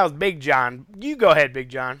think that was Big John. You go ahead, Big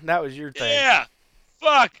John. That was your thing. Yeah.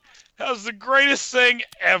 Fuck. That was the greatest thing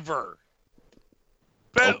ever.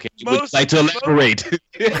 Okay, would you like to elaborate?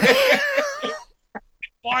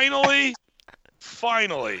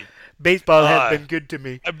 Finally. Baseball has been good to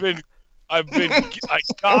me. I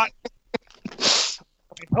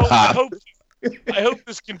hope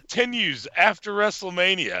this continues after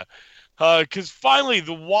WrestleMania, because finally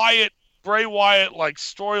the Bray Wyatt like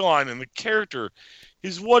storyline and the character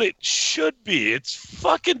is what it should be. It's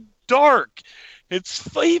fucking dark. He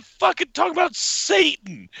fucking talking about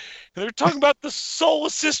Satan, and they're talking about the soul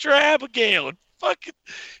of Sister Abigail, and fucking,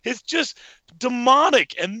 it's just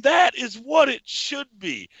demonic, and that is what it should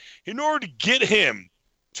be. In order to get him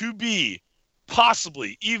to be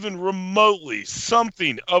possibly even remotely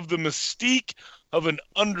something of the mystique of an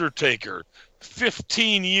Undertaker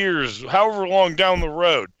 15 years, however long down the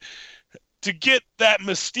road, to get that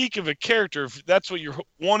mystique of a character, if that's what you're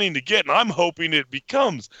wanting to get, and I'm hoping it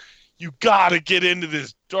becomes, you gotta get into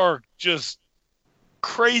this dark, just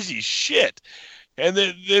crazy shit. And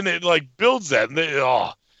then it like builds that, and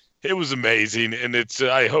it was amazing, and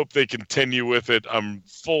I hope they continue with it. I'm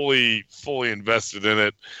fully invested in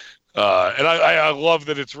it. And I love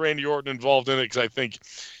that it's Randy Orton involved in it, because I think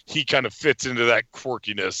he kind of fits into that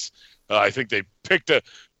quirkiness. I think they picked a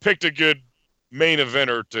good main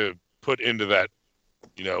eventer to put into that,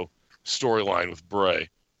 storyline with Bray.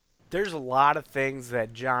 There's a lot of things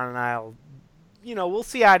that John and I'll, we'll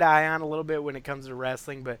see eye to eye on a little bit when it comes to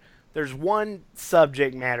wrestling, but there's one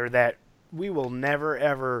subject matter that we will never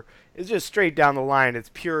ever, it's just straight down the line, it's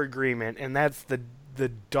pure agreement, and that's the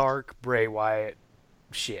dark Bray Wyatt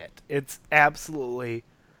shit. It's absolutely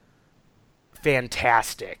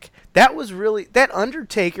fantastic. That was really, that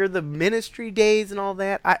Undertaker, the Ministry days and all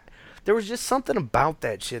that, there was just something about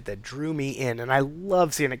that shit that drew me in, and I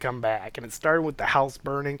love seeing it come back. And it started with the house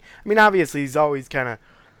burning. I mean, obviously, he's always kind of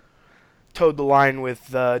towed the line with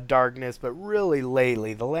darkness, but really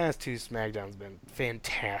lately, the last two SmackDowns been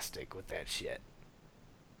fantastic with that shit.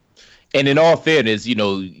 And in all fairness,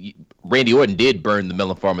 Randy Orton did burn the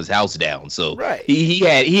Mellon Farmer's house down, so right. he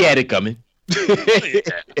had it coming. It's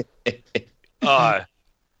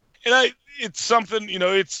something,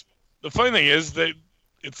 it's the funny thing is that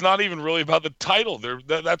it's not even really about the title.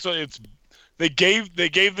 That's what it's. They gave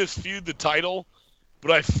this feud the title,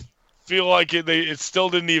 but I feel like it still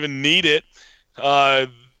didn't even need it.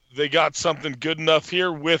 They got something good enough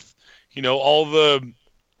here with, all the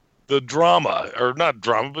drama, or not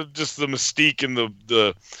drama, but just the mystique and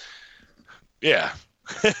the yeah.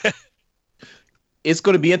 It's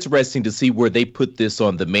going to be interesting to see where they put this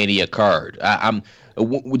on the Mania card.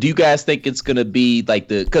 Do you guys think it's going to be like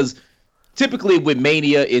because typically with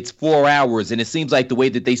Mania, it's 4 hours, and it seems like the way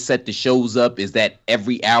that they set the shows up is that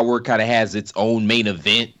every hour kind of has its own main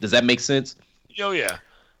event. Does that make sense? Oh yeah.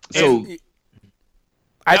 So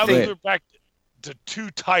Now that they're back to 2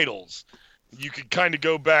 titles, you could kind of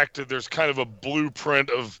go back to, there's kind of a blueprint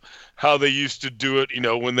of how they used to do it,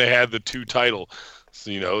 when they had the 2 title. So,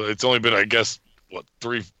 it's only been, I guess,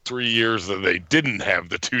 three years that they didn't have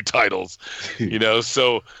the 2 titles,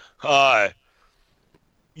 so,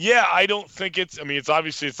 yeah, I don't think it's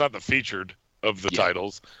obviously it's not the featured of the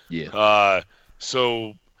titles. Yeah.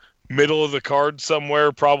 So middle of the card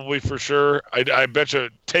somewhere, probably for sure. I bet you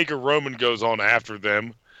Taker Roman goes on after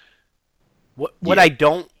them. What I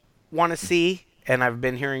don't want to see, and I've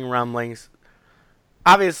been hearing rumblings,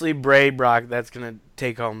 obviously Bray Brock, that's going to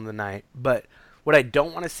take home the night, but what I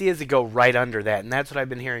don't want to see is it go right under that, and that's what I've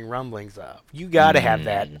been hearing rumblings of. You got to have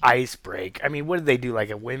that ice break. I mean, what did they do, like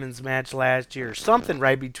a women's match last year or something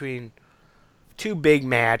right between 2 big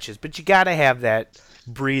matches, but you got to have that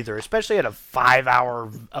breather, especially at a 5-hour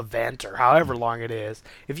event or however long it is.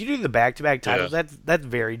 If you do the back-to-back titles, that's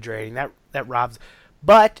very draining. That robs.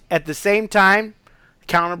 But at the same time,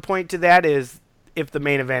 counterpoint to that is if the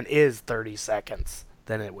main event is 30 seconds,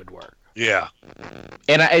 then it would work. Yeah.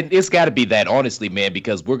 And it's got to be that, honestly, man,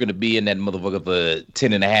 because we're going to be in that motherfucker for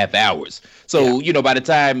 10 and a half hours. So, by the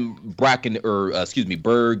time Berg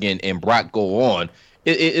and Brock go on,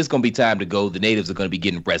 it's going to be time to go. The natives are going to be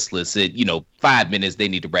getting restless. 5 minutes, they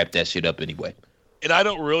need to wrap that shit up anyway. And I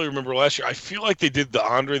don't really remember last year. I feel like they did the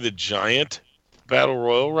Andre the Giant Battle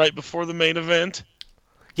Royal right before the main event.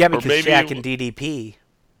 Yeah, because Shaq and DDP.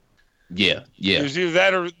 Yeah. It was either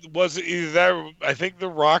that or was it either that or I think the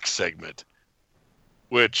Rock segment,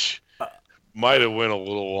 which might have went a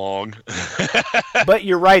little long. But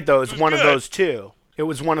you're right, though. It's one of those 2. It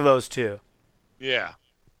was one of those 2. Yeah.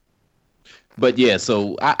 But yeah,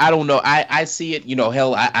 so I don't know. I see it,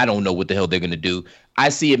 hell, I don't know what the hell they're going to do. I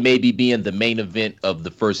see it maybe being the main event of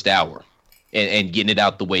the first hour and getting it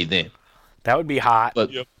out the way then. That would be hot.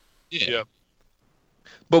 But, Yep. Yeah. Yep.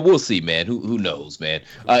 But we'll see, man. Who knows, man?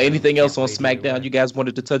 Anything else on SmackDown you guys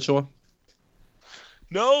wanted to touch on?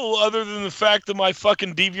 No, other than the fact that my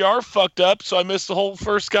fucking DVR fucked up, so I missed the whole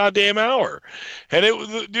first goddamn hour. And it was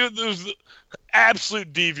the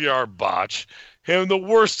absolute DVR botch. And the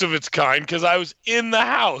worst of its kind, because I was in the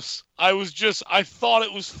house. I thought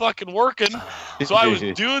it was fucking working. So I was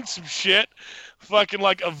doing some shit, fucking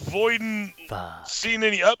like avoiding seeing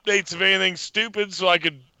any updates of anything stupid so I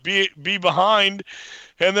could be behind.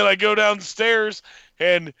 And then I go downstairs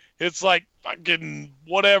and it's like fucking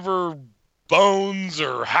whatever Bones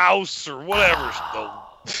or House or whatever the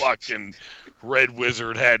fucking Red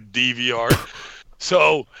Wizard had DVR.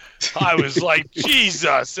 So I was like,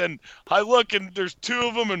 Jesus. And I look and there's 2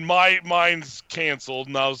 of them and mine's canceled.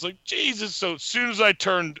 And I was like, Jesus. So as soon as I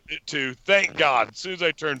turned to, thank God, as soon as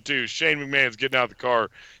I turned to, Shane McMahon's getting out of the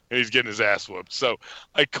car and he's getting his ass whooped. So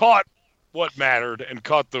I caught what mattered and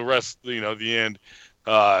caught the rest, the end.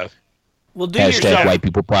 Well, do Hashtag yourself. white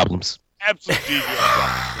people problems. Absolute DVR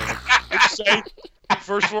problems, man. What'd you say?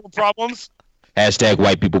 First world problems? Hashtag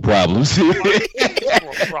white people problems. First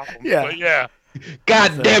world problems. Yeah. But yeah.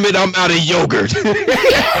 God damn it, I'm out of yogurt.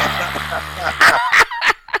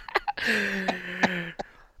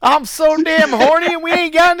 I'm so damn horny and we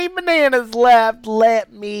ain't got any bananas left.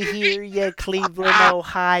 Let me hear you, Cleveland,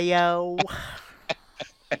 Ohio.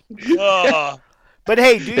 But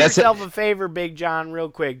hey, do yourself a favor, Big John, real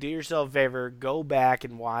quick. Do yourself a favor. Go back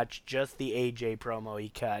and watch just the AJ promo he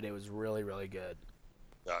cut. It was really, really good.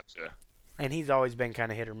 Gotcha. And he's always been kind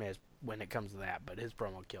of hit or miss when it comes to that, but his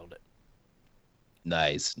promo killed it.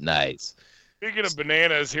 Nice. Speaking of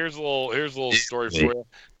bananas, here's a little story for you.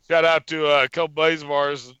 Shout out to a couple buddies of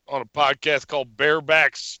ours on a podcast called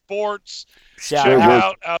Bareback Sports.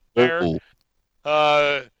 Shout out there.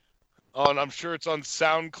 I'm sure it's on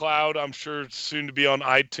SoundCloud. I'm sure it's soon to be on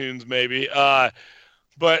iTunes, maybe.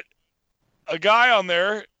 But a guy on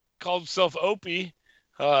there called himself Opie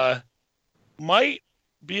might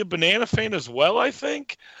be a banana fan as well, I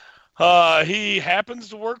think. He happens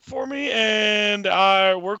to work for me and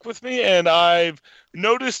work with me, and I've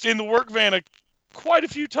noticed in the work van quite a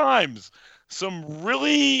few times some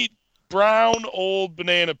really brown old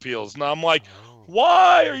banana peels. Now I'm like,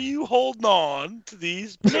 why are you holding on to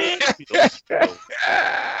these banana peels?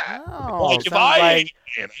 Like if I ate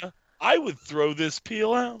a banana, I would throw this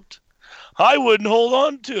peel out. I wouldn't hold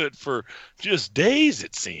on to it for just days,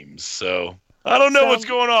 it seems. So I don't know what's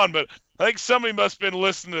going on, but I think somebody must have been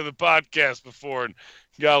listening to the podcast before and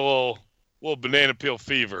got a little banana peel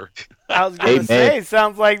fever. I was going to say,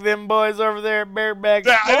 sounds like them boys over there at Bareback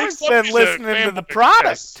Sports been listening to the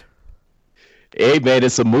product. Hey man,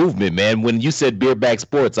 it's a movement, man. When you said Beer Back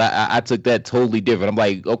Sports, I took that totally different. I'm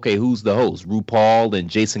like, okay, who's the host? RuPaul and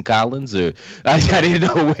Jason Collins, or I didn't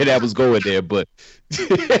know where that was going there. But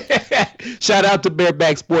shout out to Beer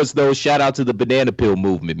Back Sports, though. Shout out to the Banana Peel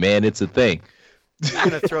movement, man. It's a thing. I'm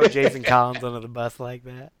gonna throw Jason Collins under the bus like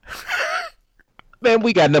that. Man,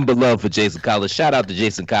 we got number love for Jason Collins. Shout out to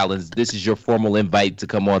Jason Collins. This is your formal invite to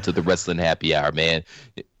come on to the Wrestling Happy Hour, man.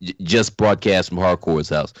 Just broadcast from Hardcore's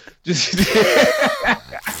house.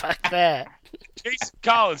 Fuck that. Jason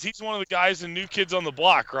Collins, he's one of the guys in New Kids on the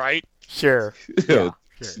Block, right? Sure. Yeah.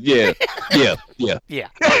 Yeah.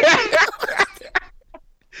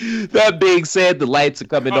 That being said, the lights are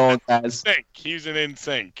coming on, guys. He's an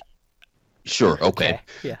NSYNC. Sure, okay.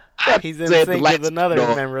 Yeah. That He's in said, the sync lights with another are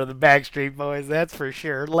on. member of the Backstreet Boys, that's for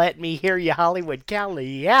sure. Let me hear you, Hollywood,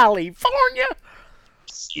 California.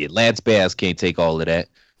 Yeah, Lance Bass can't take all of that.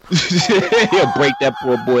 He'll break that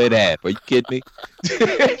poor boy in half. Are you kidding me?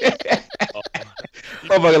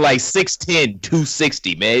 Motherfucker like 6'10",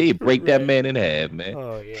 260, man. He'll break that man in half, man.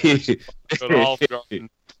 Oh, yeah. But Olive Garden.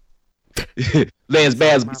 Lance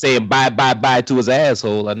Bass be saying bye to his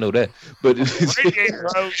asshole. I know that. But Radiator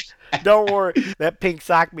Road. Don't worry. That pink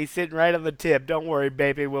sock be sitting right on the tip. Don't worry,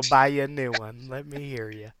 baby. We'll buy you a new one. Let me hear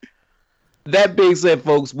you. that being said,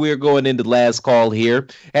 folks, we're going into the last call here.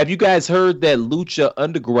 Have you guys heard that Lucha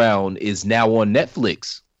Underground is now on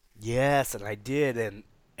Netflix? Yes, and I did.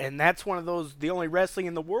 And that's one of those, the only wrestling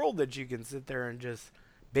in the world that you can sit there and just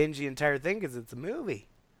binge the entire thing because it's a movie.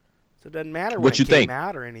 So it doesn't matter when What you it came think?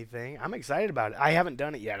 out or anything. I'm excited about it. I haven't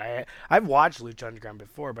done it yet. I've watched Lucha Underground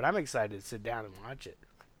before, but I'm excited to sit down and watch it.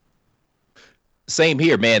 Same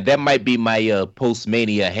here, man. That might be my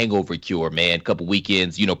post-Mania hangover cure, man. Couple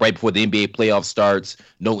weekends, right before the NBA playoff starts,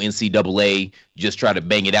 no NCAA, just try to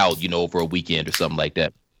bang it out, over a weekend or something like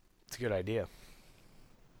that. It's a good idea.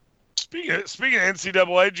 Speaking of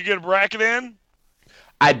NCAA, did you get a bracket in?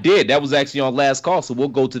 I did. That was actually on last call, so we'll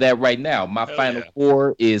go to that right now. My Hell final yeah.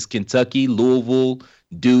 four is Kentucky, Louisville,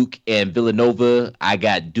 Duke, and Villanova. I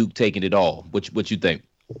got Duke taking it all. What you think?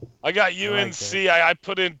 I got like UNC. I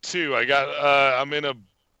put in 2. I got I'm in a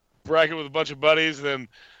bracket with a bunch of buddies, and then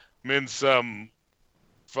I'm in some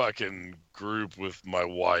fucking group with my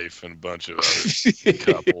wife and a bunch of other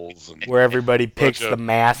couples and Where everybody picks Bunch the of-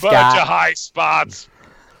 mascot. bunch of high spots,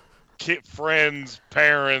 friends,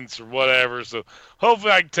 parents, or whatever. So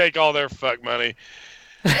hopefully I can take all their fuck money.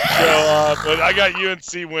 So, but I got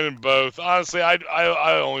UNC winning both. Honestly, I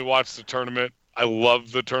only watched the tournament. I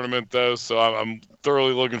love the tournament though, so I'm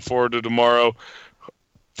thoroughly looking forward to tomorrow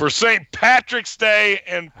for St. Patrick's Day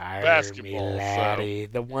and basketball. So. Laddie.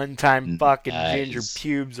 The one-time fucking ginger Nice.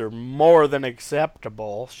 pubes are more than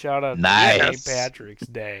acceptable. Shout out to Nice. St. Patrick's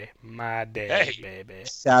Day. My day, Hey. baby.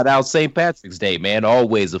 Shout out St. Patrick's Day, man.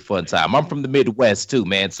 Always a fun time. I'm from the Midwest too,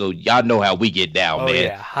 man, so y'all know how we get down, Oh, man.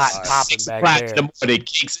 yeah. Hot and popping 6 back o'clock there. in the morning,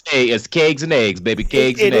 it's kegs and eggs, baby.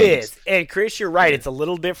 Kegs It and eggs. is. And Chris, you're right. It's a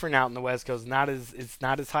little different out in the West Coast. It's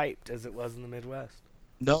not as hyped as it was in the Midwest.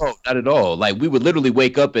 No, not at all. Like we would literally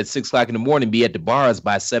wake up at 6 o'clock in the morning, be at the bars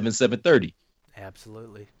by 7:30.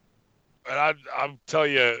 Absolutely. And I'll tell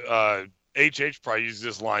you, HH probably uses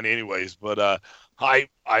this line anyways, but I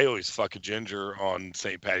always fuck a ginger on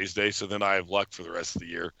St. Patty's Day, so then I have luck for the rest of the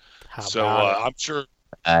year. How So about it? I'm sure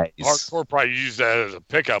Nice. Hardcore probably use that as a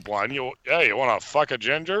pickup line. You want to fuck a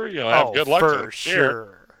ginger? You'll have good luck for this year.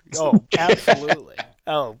 sure. Oh, absolutely.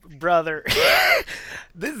 Oh, brother.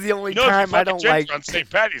 This is the only You know, if you time I fuck a don't ginger like. on St.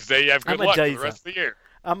 Patty's Day, you have I'm good gonna luck tell for you the rest of the year.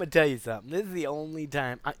 I'm gonna tell you something. This is the only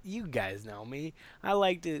time. You guys know me. I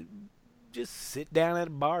like to just sit down at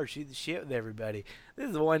a bar, shoot the shit with everybody. This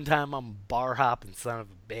is the one time I'm bar hopping, son of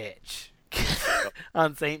a bitch,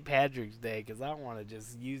 on St. Patrick's Day, because I want to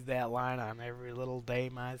just use that line on every little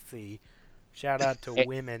dame I see. Shout out to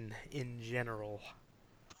women in general.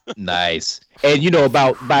 Nice. And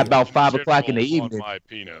by about 5 o'clock in the General on evening, my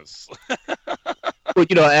penis.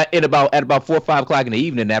 but at about 4 or 5 o'clock in the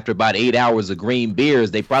evening, after about 8 hours of green beers,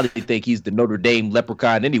 they probably think he's the Notre Dame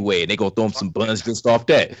leprechaun anyway, and they gonna throw him some buns just off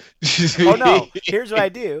that. Oh no! Here's what I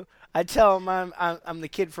do. I tell them I'm the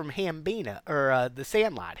kid from Hambino or the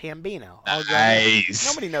Sandlot, Hambino. All grown up. Nice.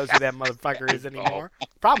 Nobody knows who that motherfucker is anymore.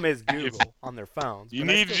 Problem is Google on their phones. You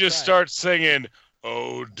but I need to still just try. start singing,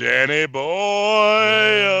 "Oh, Danny boy,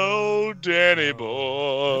 oh, Danny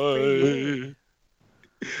boy."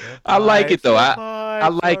 I like it though. Pipes I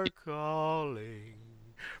like are it. calling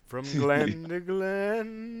from glen to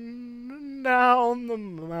glen down the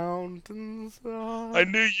mountainside. I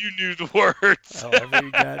knew you knew the words. Oh,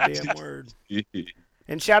 every goddamn word.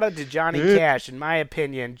 And shout out to Johnny Cash. In my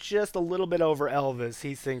opinion, just a little bit over Elvis.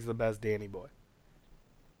 He sings the best Danny Boy.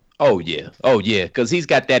 Oh yeah, because he's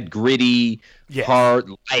got that gritty, Yes. hard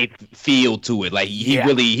life feel to it. Like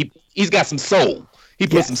he's got some soul. He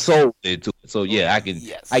put some soul into it. So yeah,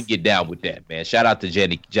 I get down with that, man. Shout out to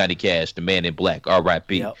Johnny Cash, the Man in Black,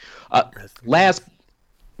 R.I.P. Yep. Last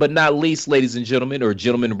but not least, ladies and gentlemen, or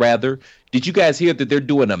gentlemen rather, did you guys hear that they're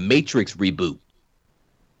doing a Matrix reboot?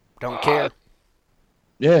 Don't care.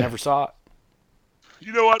 Yeah. Never saw it.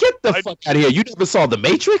 You know what? Get the fuck out of here. You never saw the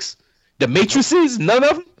Matrix? The Matrices? None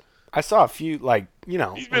of them? I saw a few, like, you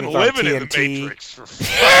know. He's been it was on living in the TNT. Matrix for 15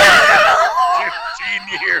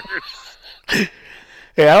 years.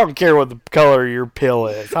 Hey, I don't care what the color of your pill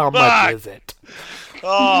is. How much is it?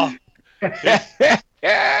 Oh.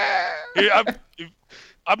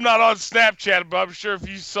 I'm not on Snapchat, but I'm sure if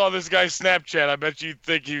you saw this guy's Snapchat, I bet you'd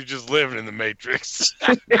think he was just living in the Matrix.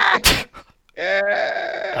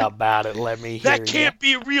 How about it? Let me hear That can't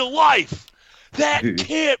be real life. That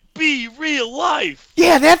can't be real life.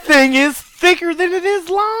 Yeah, that thing is thicker than it is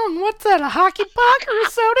long. What's that, a hockey puck or a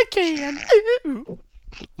soda can? Ooh.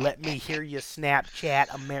 Let me hear you,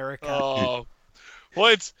 Snapchat America. Oh.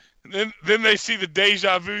 Well, then they see the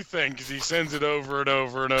deja vu thing because he sends it over and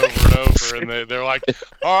over and over and over, and they're like,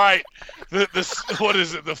 all right, what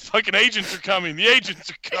is it? The fucking agents are coming. The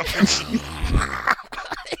agents are coming.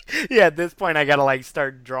 Yeah, at this point, I gotta, like,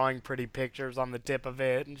 start drawing pretty pictures on the tip of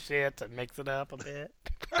it and shit to mix it up a bit.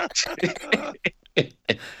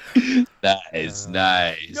 Nice.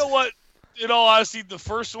 You know what? In all honesty, the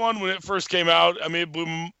first one, when it first came out, I mean, it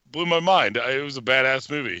blew my mind. It was a badass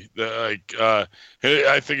movie. I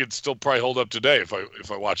think it'd still probably hold up today if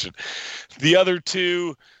I watch it. The other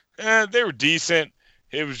two, they were decent.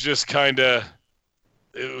 It was just kind of,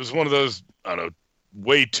 it was one of those, I don't know,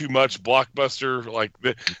 way too much blockbuster. Like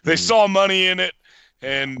they saw money in it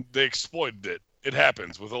and they exploited it. It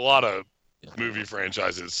happens with a lot of movie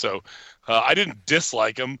franchises. So I didn't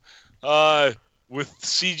dislike them. With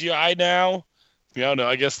CGI now, I don't know.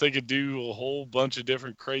 I guess they could do a whole bunch of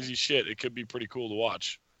different crazy shit. It could be pretty cool to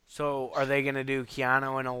watch. So, are they gonna do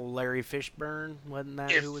Keanu and old Larry Fishburne? Wasn't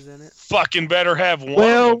that who was in it? Fucking better have one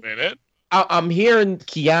of them in it. I'm hearing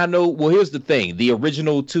Keanu. Well, here's the thing: the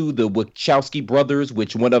original two, the Wachowski brothers,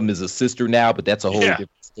 which one of them is a sister now, but that's a whole different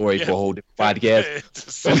story for a whole different podcast.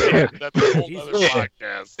 That's a whole other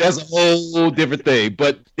podcast. That's a whole different thing,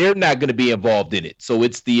 but they're not going to be involved in it. So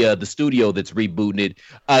it's the studio that's rebooting it.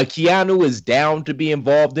 Keanu is down to be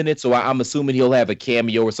involved in it, so I'm assuming he'll have a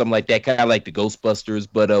cameo or something like that, kind of like the Ghostbusters.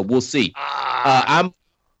 But we'll see. I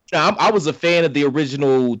was a fan of the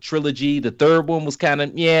original trilogy. The third one was kind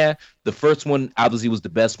of, The first one obviously was the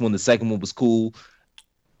best one. The second one was cool.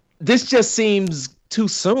 This just seems too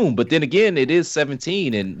soon. But then again, it is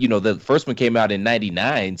 17, and the first one came out in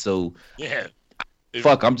 99. So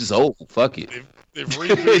fuck, I'm just old. Fuck it. They've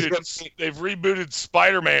rebooted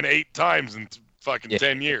Spider-Man 8 times in fucking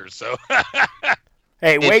 10 years. So.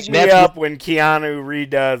 Hey, wake me up when Keanu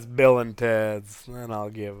redoes Bill and Ted's. Then I'll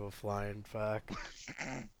give a flying fuck.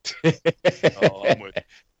 I'm with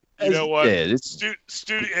you. You know what?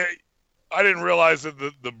 I didn't realize that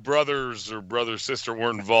the brothers or brother-sister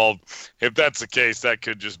weren't involved. If that's the case, that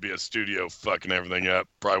could just be a studio fucking everything up.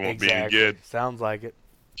 Probably won't be any good. Sounds like it.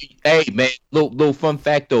 Hey, man, little fun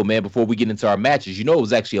fact, though, man, before we get into our matches. It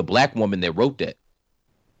was actually a black woman that wrote that.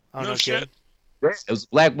 Oh, no shit. It was a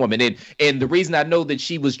black woman, and the reason I know that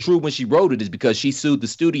she was true when she wrote it is because she sued the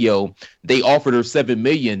studio. They offered her $7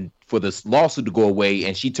 million for this lawsuit to go away,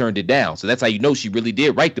 and she turned it down. So that's how you know she really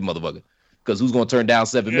did write the motherfucker. Because who's gonna turn down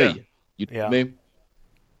 $7 million? You know what I mean?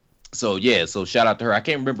 So so shout out to her. I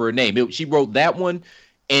can't remember her name. She wrote that one,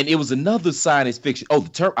 and it was another science fiction. Oh,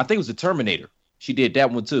 I think it was the Terminator. She did that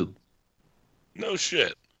one too. No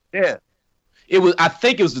shit. Yeah. I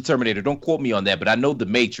think it was the Terminator. Don't quote me on that, but I know the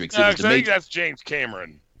Matrix. No, I think that's James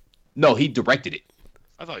Cameron. No, he directed it.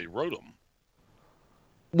 I thought he wrote them.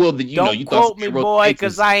 Well, don't quote me, boy,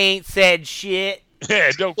 because I ain't said shit.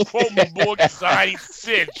 Yeah, don't quote me, boy, because I ain't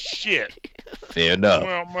said shit. Fair enough.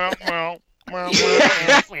 Oh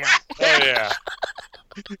yeah.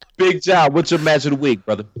 Big John, what's your match of the week,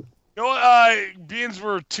 brother? You know what? Being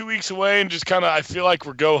we're 2 weeks away and just kind of, I feel like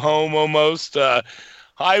we're go home almost.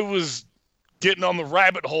 I was getting on the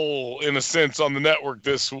rabbit hole in a sense on the network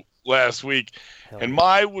this last week, and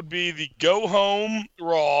mine would be the Go Home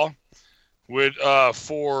Raw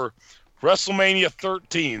for WrestleMania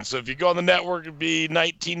 13. So if you go on the network, it'd be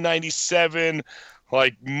 1997,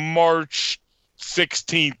 like March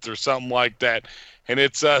 16th or something like that, and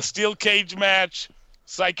it's a steel cage match,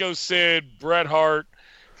 Psycho Sid, Bret Hart,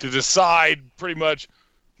 to decide pretty much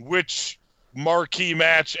which marquee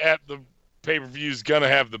match at the pay-per-view is going to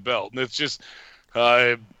have the belt. And it's just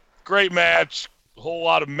a great match, whole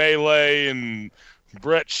lot of melee, and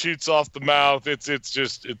Brett shoots off the mouth. It's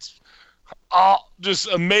just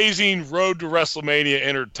amazing road to WrestleMania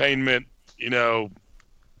entertainment,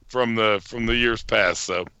 from the years past.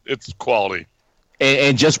 So it's quality.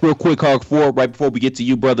 And just real quick, Hawk 4, right before we get to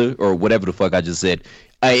you, brother, or whatever the fuck I just said,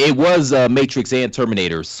 it was Matrix and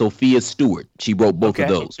Terminator, Sophia Stewart. She wrote both of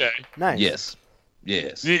those. Okay. Nice.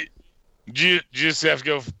 Yes. Did you just have to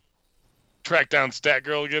go track down Stat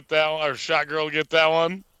Girl to get that one, or Shot Girl to get that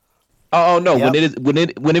one? Oh no! Yep. When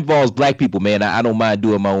it involves black people, man, I don't mind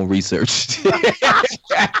doing my own research.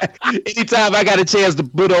 Anytime I got a chance to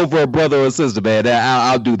put over a brother or sister, man,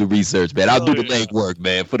 I'll do the research, man. I'll do the legwork,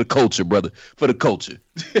 man, for the culture, brother, for the culture.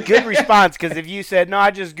 Good response, because if you said, no,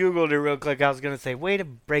 I just Googled it real quick, I was going to say, way to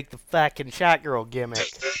break the fucking Shot Girl gimmick.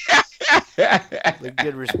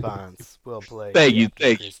 Good response. Well played. Thank you,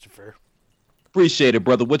 Christopher. Appreciate it,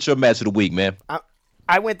 brother. What's your match of the week, man?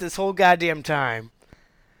 I went this whole goddamn time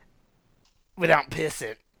without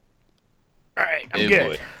pissing. All right, I'm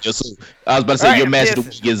good. I was about to say, your match of the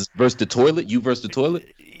pissing. week is versus the toilet. You versus the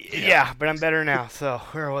toilet? Yeah, but I'm better now. So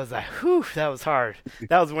where was I? Whew, that was hard.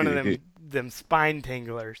 That was one of them spine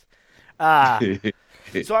tinglers.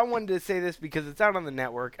 So I wanted to say this because it's out on the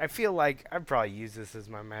network. I feel like I've probably used this as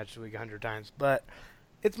my match of the week 100 times, but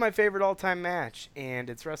it's my favorite all-time match, and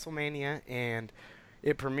it's WrestleMania, and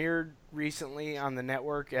it premiered recently on the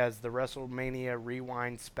network as the WrestleMania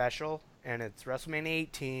Rewind Special, and it's WrestleMania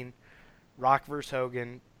 18, Rock vs.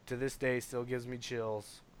 Hogan. To this day, still gives me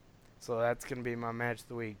chills. So that's going to be my match of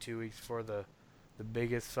the week, 2 weeks before the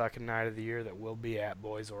biggest fucking night of the year that we'll be at,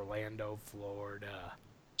 boys, Orlando, Florida.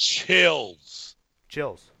 Chills.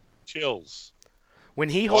 When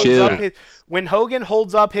he holds up when Hogan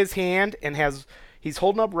holds up his hand and he's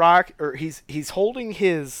holding up Rock, or he's holding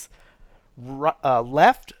his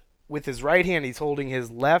left with his right hand. He's holding his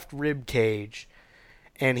left rib cage,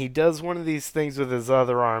 and he does one of these things with his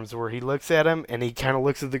other arms where he looks at him and he kind of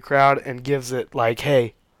looks at the crowd and gives it like,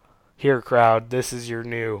 "Hey, here, crowd, this is your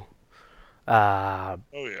new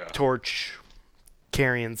torch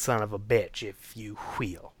carrying son of a bitch, if you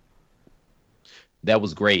will." That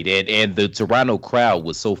was great, and the Toronto crowd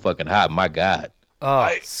was so fucking hot. My God.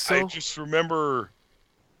 I just remember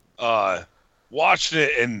watching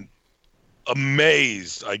it and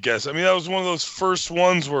amazed, I guess. I mean, that was one of those first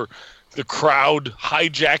ones where the crowd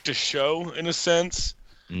hijacked a show, in a sense.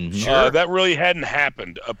 Mm-hmm. Sure. That really hadn't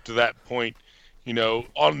happened up to that point,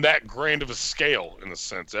 on that grand of a scale, in a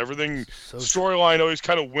sense. Everything, storyline always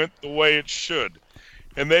kind of went the way it should.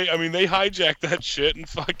 And they hijacked that shit, and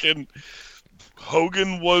fucking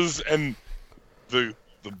Hogan was, and the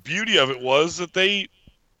beauty of it was that they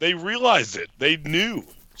realized it. They knew.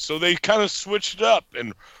 So they kind of switched it up,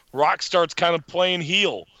 and Rock starts kind of playing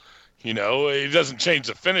heel. It doesn't change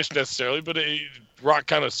the finish necessarily, but Rock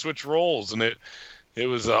kind of switched roles, and it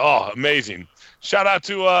was amazing. Shout out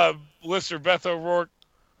to listener Beth O'Rourke,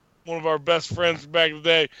 one of our best friends back in the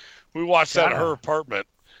day. We watched that at her apartment,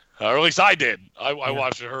 or at least I did. I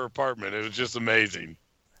watched it at her apartment. It was just amazing.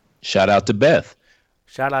 Shout out to Beth.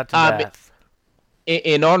 Beth.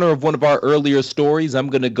 In honor of one of our earlier stories, I'm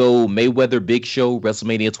gonna go Mayweather Big Show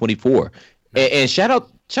WrestleMania 24, and shout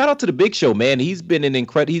out to the Big Show, man. He's been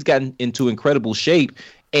he's gotten into incredible shape,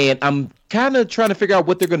 and I'm kind of trying to figure out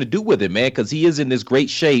what they're gonna do with him, man, because he is in this great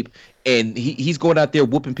shape, and he's going out there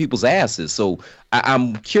whooping people's asses. So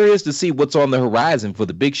I'm curious to see what's on the horizon for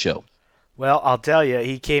the Big Show. Well, I'll tell you,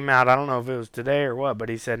 he came out, I don't know if it was today or what, but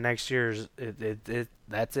he said next year's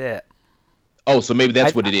that's it. Oh, so maybe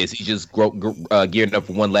that's what it is. He's just gearing up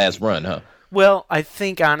for one last run, huh? Well, I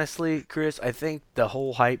think, honestly, Chris, the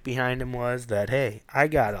whole hype behind him was that, hey, I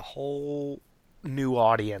got a whole new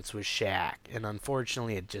audience with Shaq, and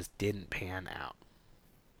unfortunately it just didn't pan out.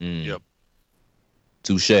 Yep.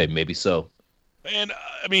 Touche, maybe so. And,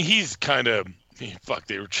 I mean, he's kind of,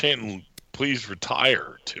 they were chanting, "Please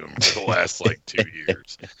retire" to him for the last, 2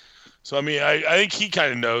 years. So, I mean, I think he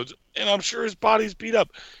kind of knows, and I'm sure his body's beat up,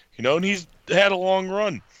 and he's had a long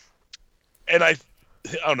run. And I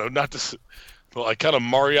don't know, not to, but kind of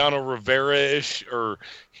Mariano Rivera-ish, or,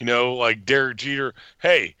 like Derek Jeter.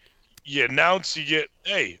 Hey, you announce you get,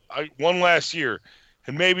 I won last year.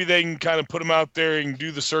 And maybe they can kind of put him out there and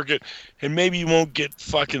do the circuit, and maybe you won't get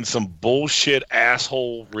fucking some bullshit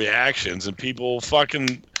asshole reactions, and people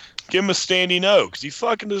fucking give him a standing O, because he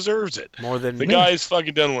fucking deserves it. More than the me. guy's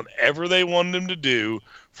fucking done whatever they wanted him to do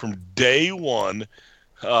from day one.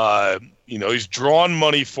 He's drawn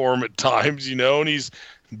money for him at times, and he's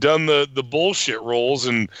done the bullshit roles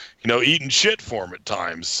and, eating shit for him at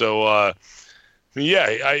times. So,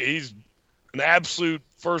 he's an absolute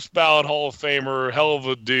first ballot Hall of Famer, hell of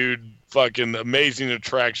a dude, fucking amazing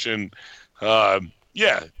attraction.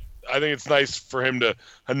 Yeah, I think it's nice for him to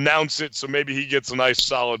announce it, so maybe he gets a nice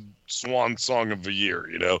solid swan song of the year,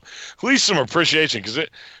 At least some appreciation, because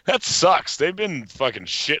that sucks. They've been fucking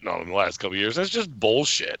shitting on him the last couple of years. That's just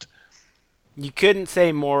bullshit. You couldn't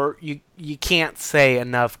say more. You can't say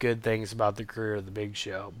enough good things about the career of the Big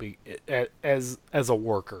Show as a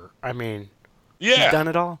worker. I mean, Yeah. he's done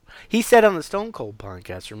it all. He said on the Stone Cold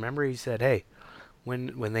podcast, remember, he said, hey,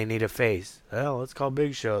 when they need a face, well, let's call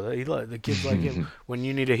Big Show. The kids like him. When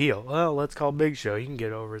you need a heel, well, let's call Big Show. He can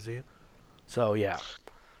get over his heel. So, yeah.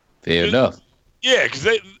 Fair enough. Yeah,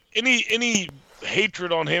 because any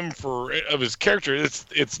hatred on him of his character,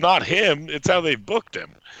 it's not him. It's how they booked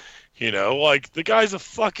him. Like, the guy's a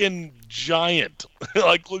fucking giant.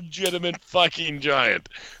 Like, legitimate fucking giant.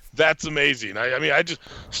 That's amazing. I mean, I just,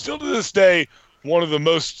 still to this day, one of the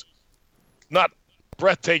most, not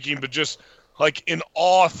breathtaking, but just, like, in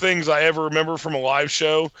awe things I ever remember from a live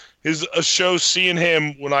show is a show seeing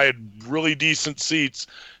him when I had really decent seats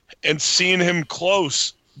and seeing him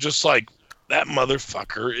close. Just like, that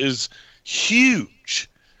motherfucker is huge.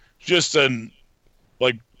 Just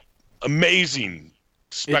amazing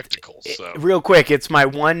spectacle. So real quick, it's my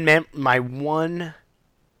one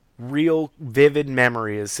real vivid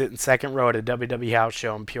memory is sitting second row at a WWE house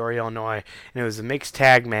show in Peoria, Illinois, and it was a mixed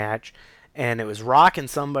tag match, and it was Rock and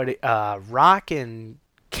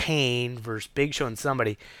Kane versus Big Show and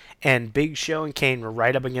somebody, and Big Show and Kane were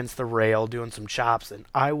right up against the rail doing some chops, and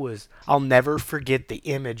I'll never forget the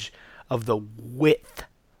image of the width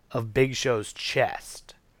of Big Show's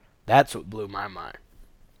chest. That's what blew my mind.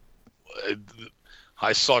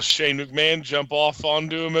 I saw Shane McMahon jump off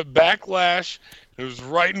onto him at Backlash. It was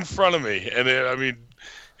right in front of me, and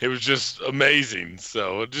it was just amazing.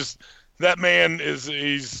 So that man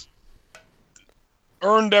he's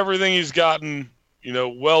earned everything he's gotten,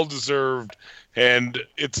 well deserved, and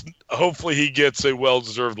hopefully he gets a well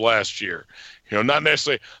deserved last year. Not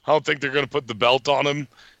necessarily. I don't think they're going to put the belt on him.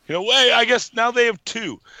 I guess now they have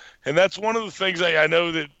two, and that's one of the things I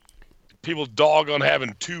know that people dog on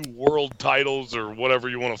having two world titles or whatever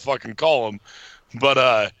you want to fucking call them,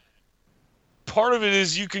 but part of it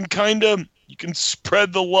is you can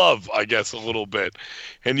spread the love, I guess, a little bit,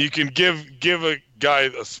 and you can give a guy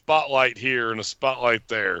a spotlight here and a spotlight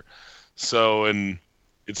there. So, and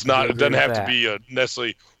it doesn't have to be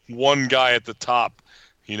necessarily one guy at the top,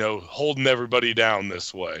 holding everybody down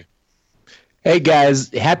this way. Hey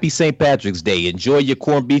guys, happy St. Patrick's Day. Enjoy your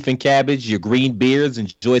corned beef and cabbage, your green beers.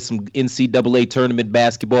 Enjoy some NCAA tournament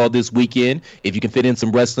basketball this weekend. If you can fit in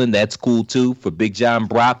some wrestling, that's cool too. For Big John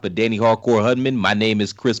Brock, for Danny Hardcore Hudman, my name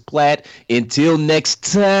is Chris Platt. Until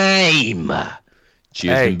next time,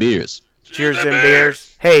 cheers and beers. Cheers and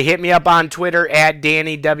beers. Hey, hit me up on Twitter at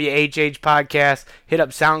DannyWHH Podcast. Hit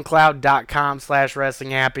up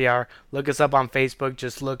SoundCloud.com/Wrestling Happy Hour. Look us up on Facebook.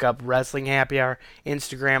 Just look up Wrestling Happy Hour.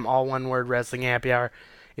 Instagram, all one word, Wrestling Happy Hour.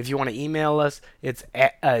 If you want to email us, it's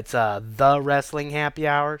The Wrestling Happy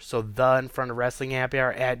Hour. So the in front of Wrestling Happy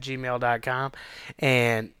Hour at gmail.com.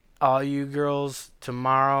 And all you girls,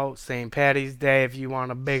 tomorrow, St. Patty's Day, if you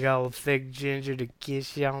want a big old thick ginger to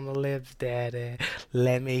kiss you on the lips, Daddy,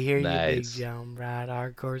 let me hear you, Big John Bright.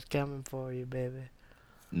 Hardcore's coming for you, baby.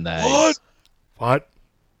 Nice. What?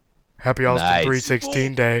 Happy Austin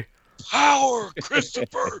 316 Day. Power,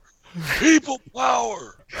 Christopher. People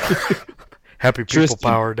power. Happy People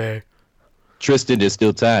Power Day. Tristan, there's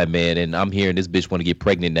still time, man, and I'm hearing this bitch want to get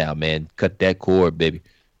pregnant now, man. Cut that cord, baby.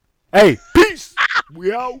 Hey, peace.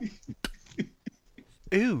 We out.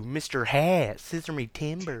 Ooh, Mr. Hat, scissor me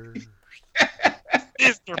timbers.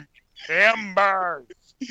 Mr. Timbers.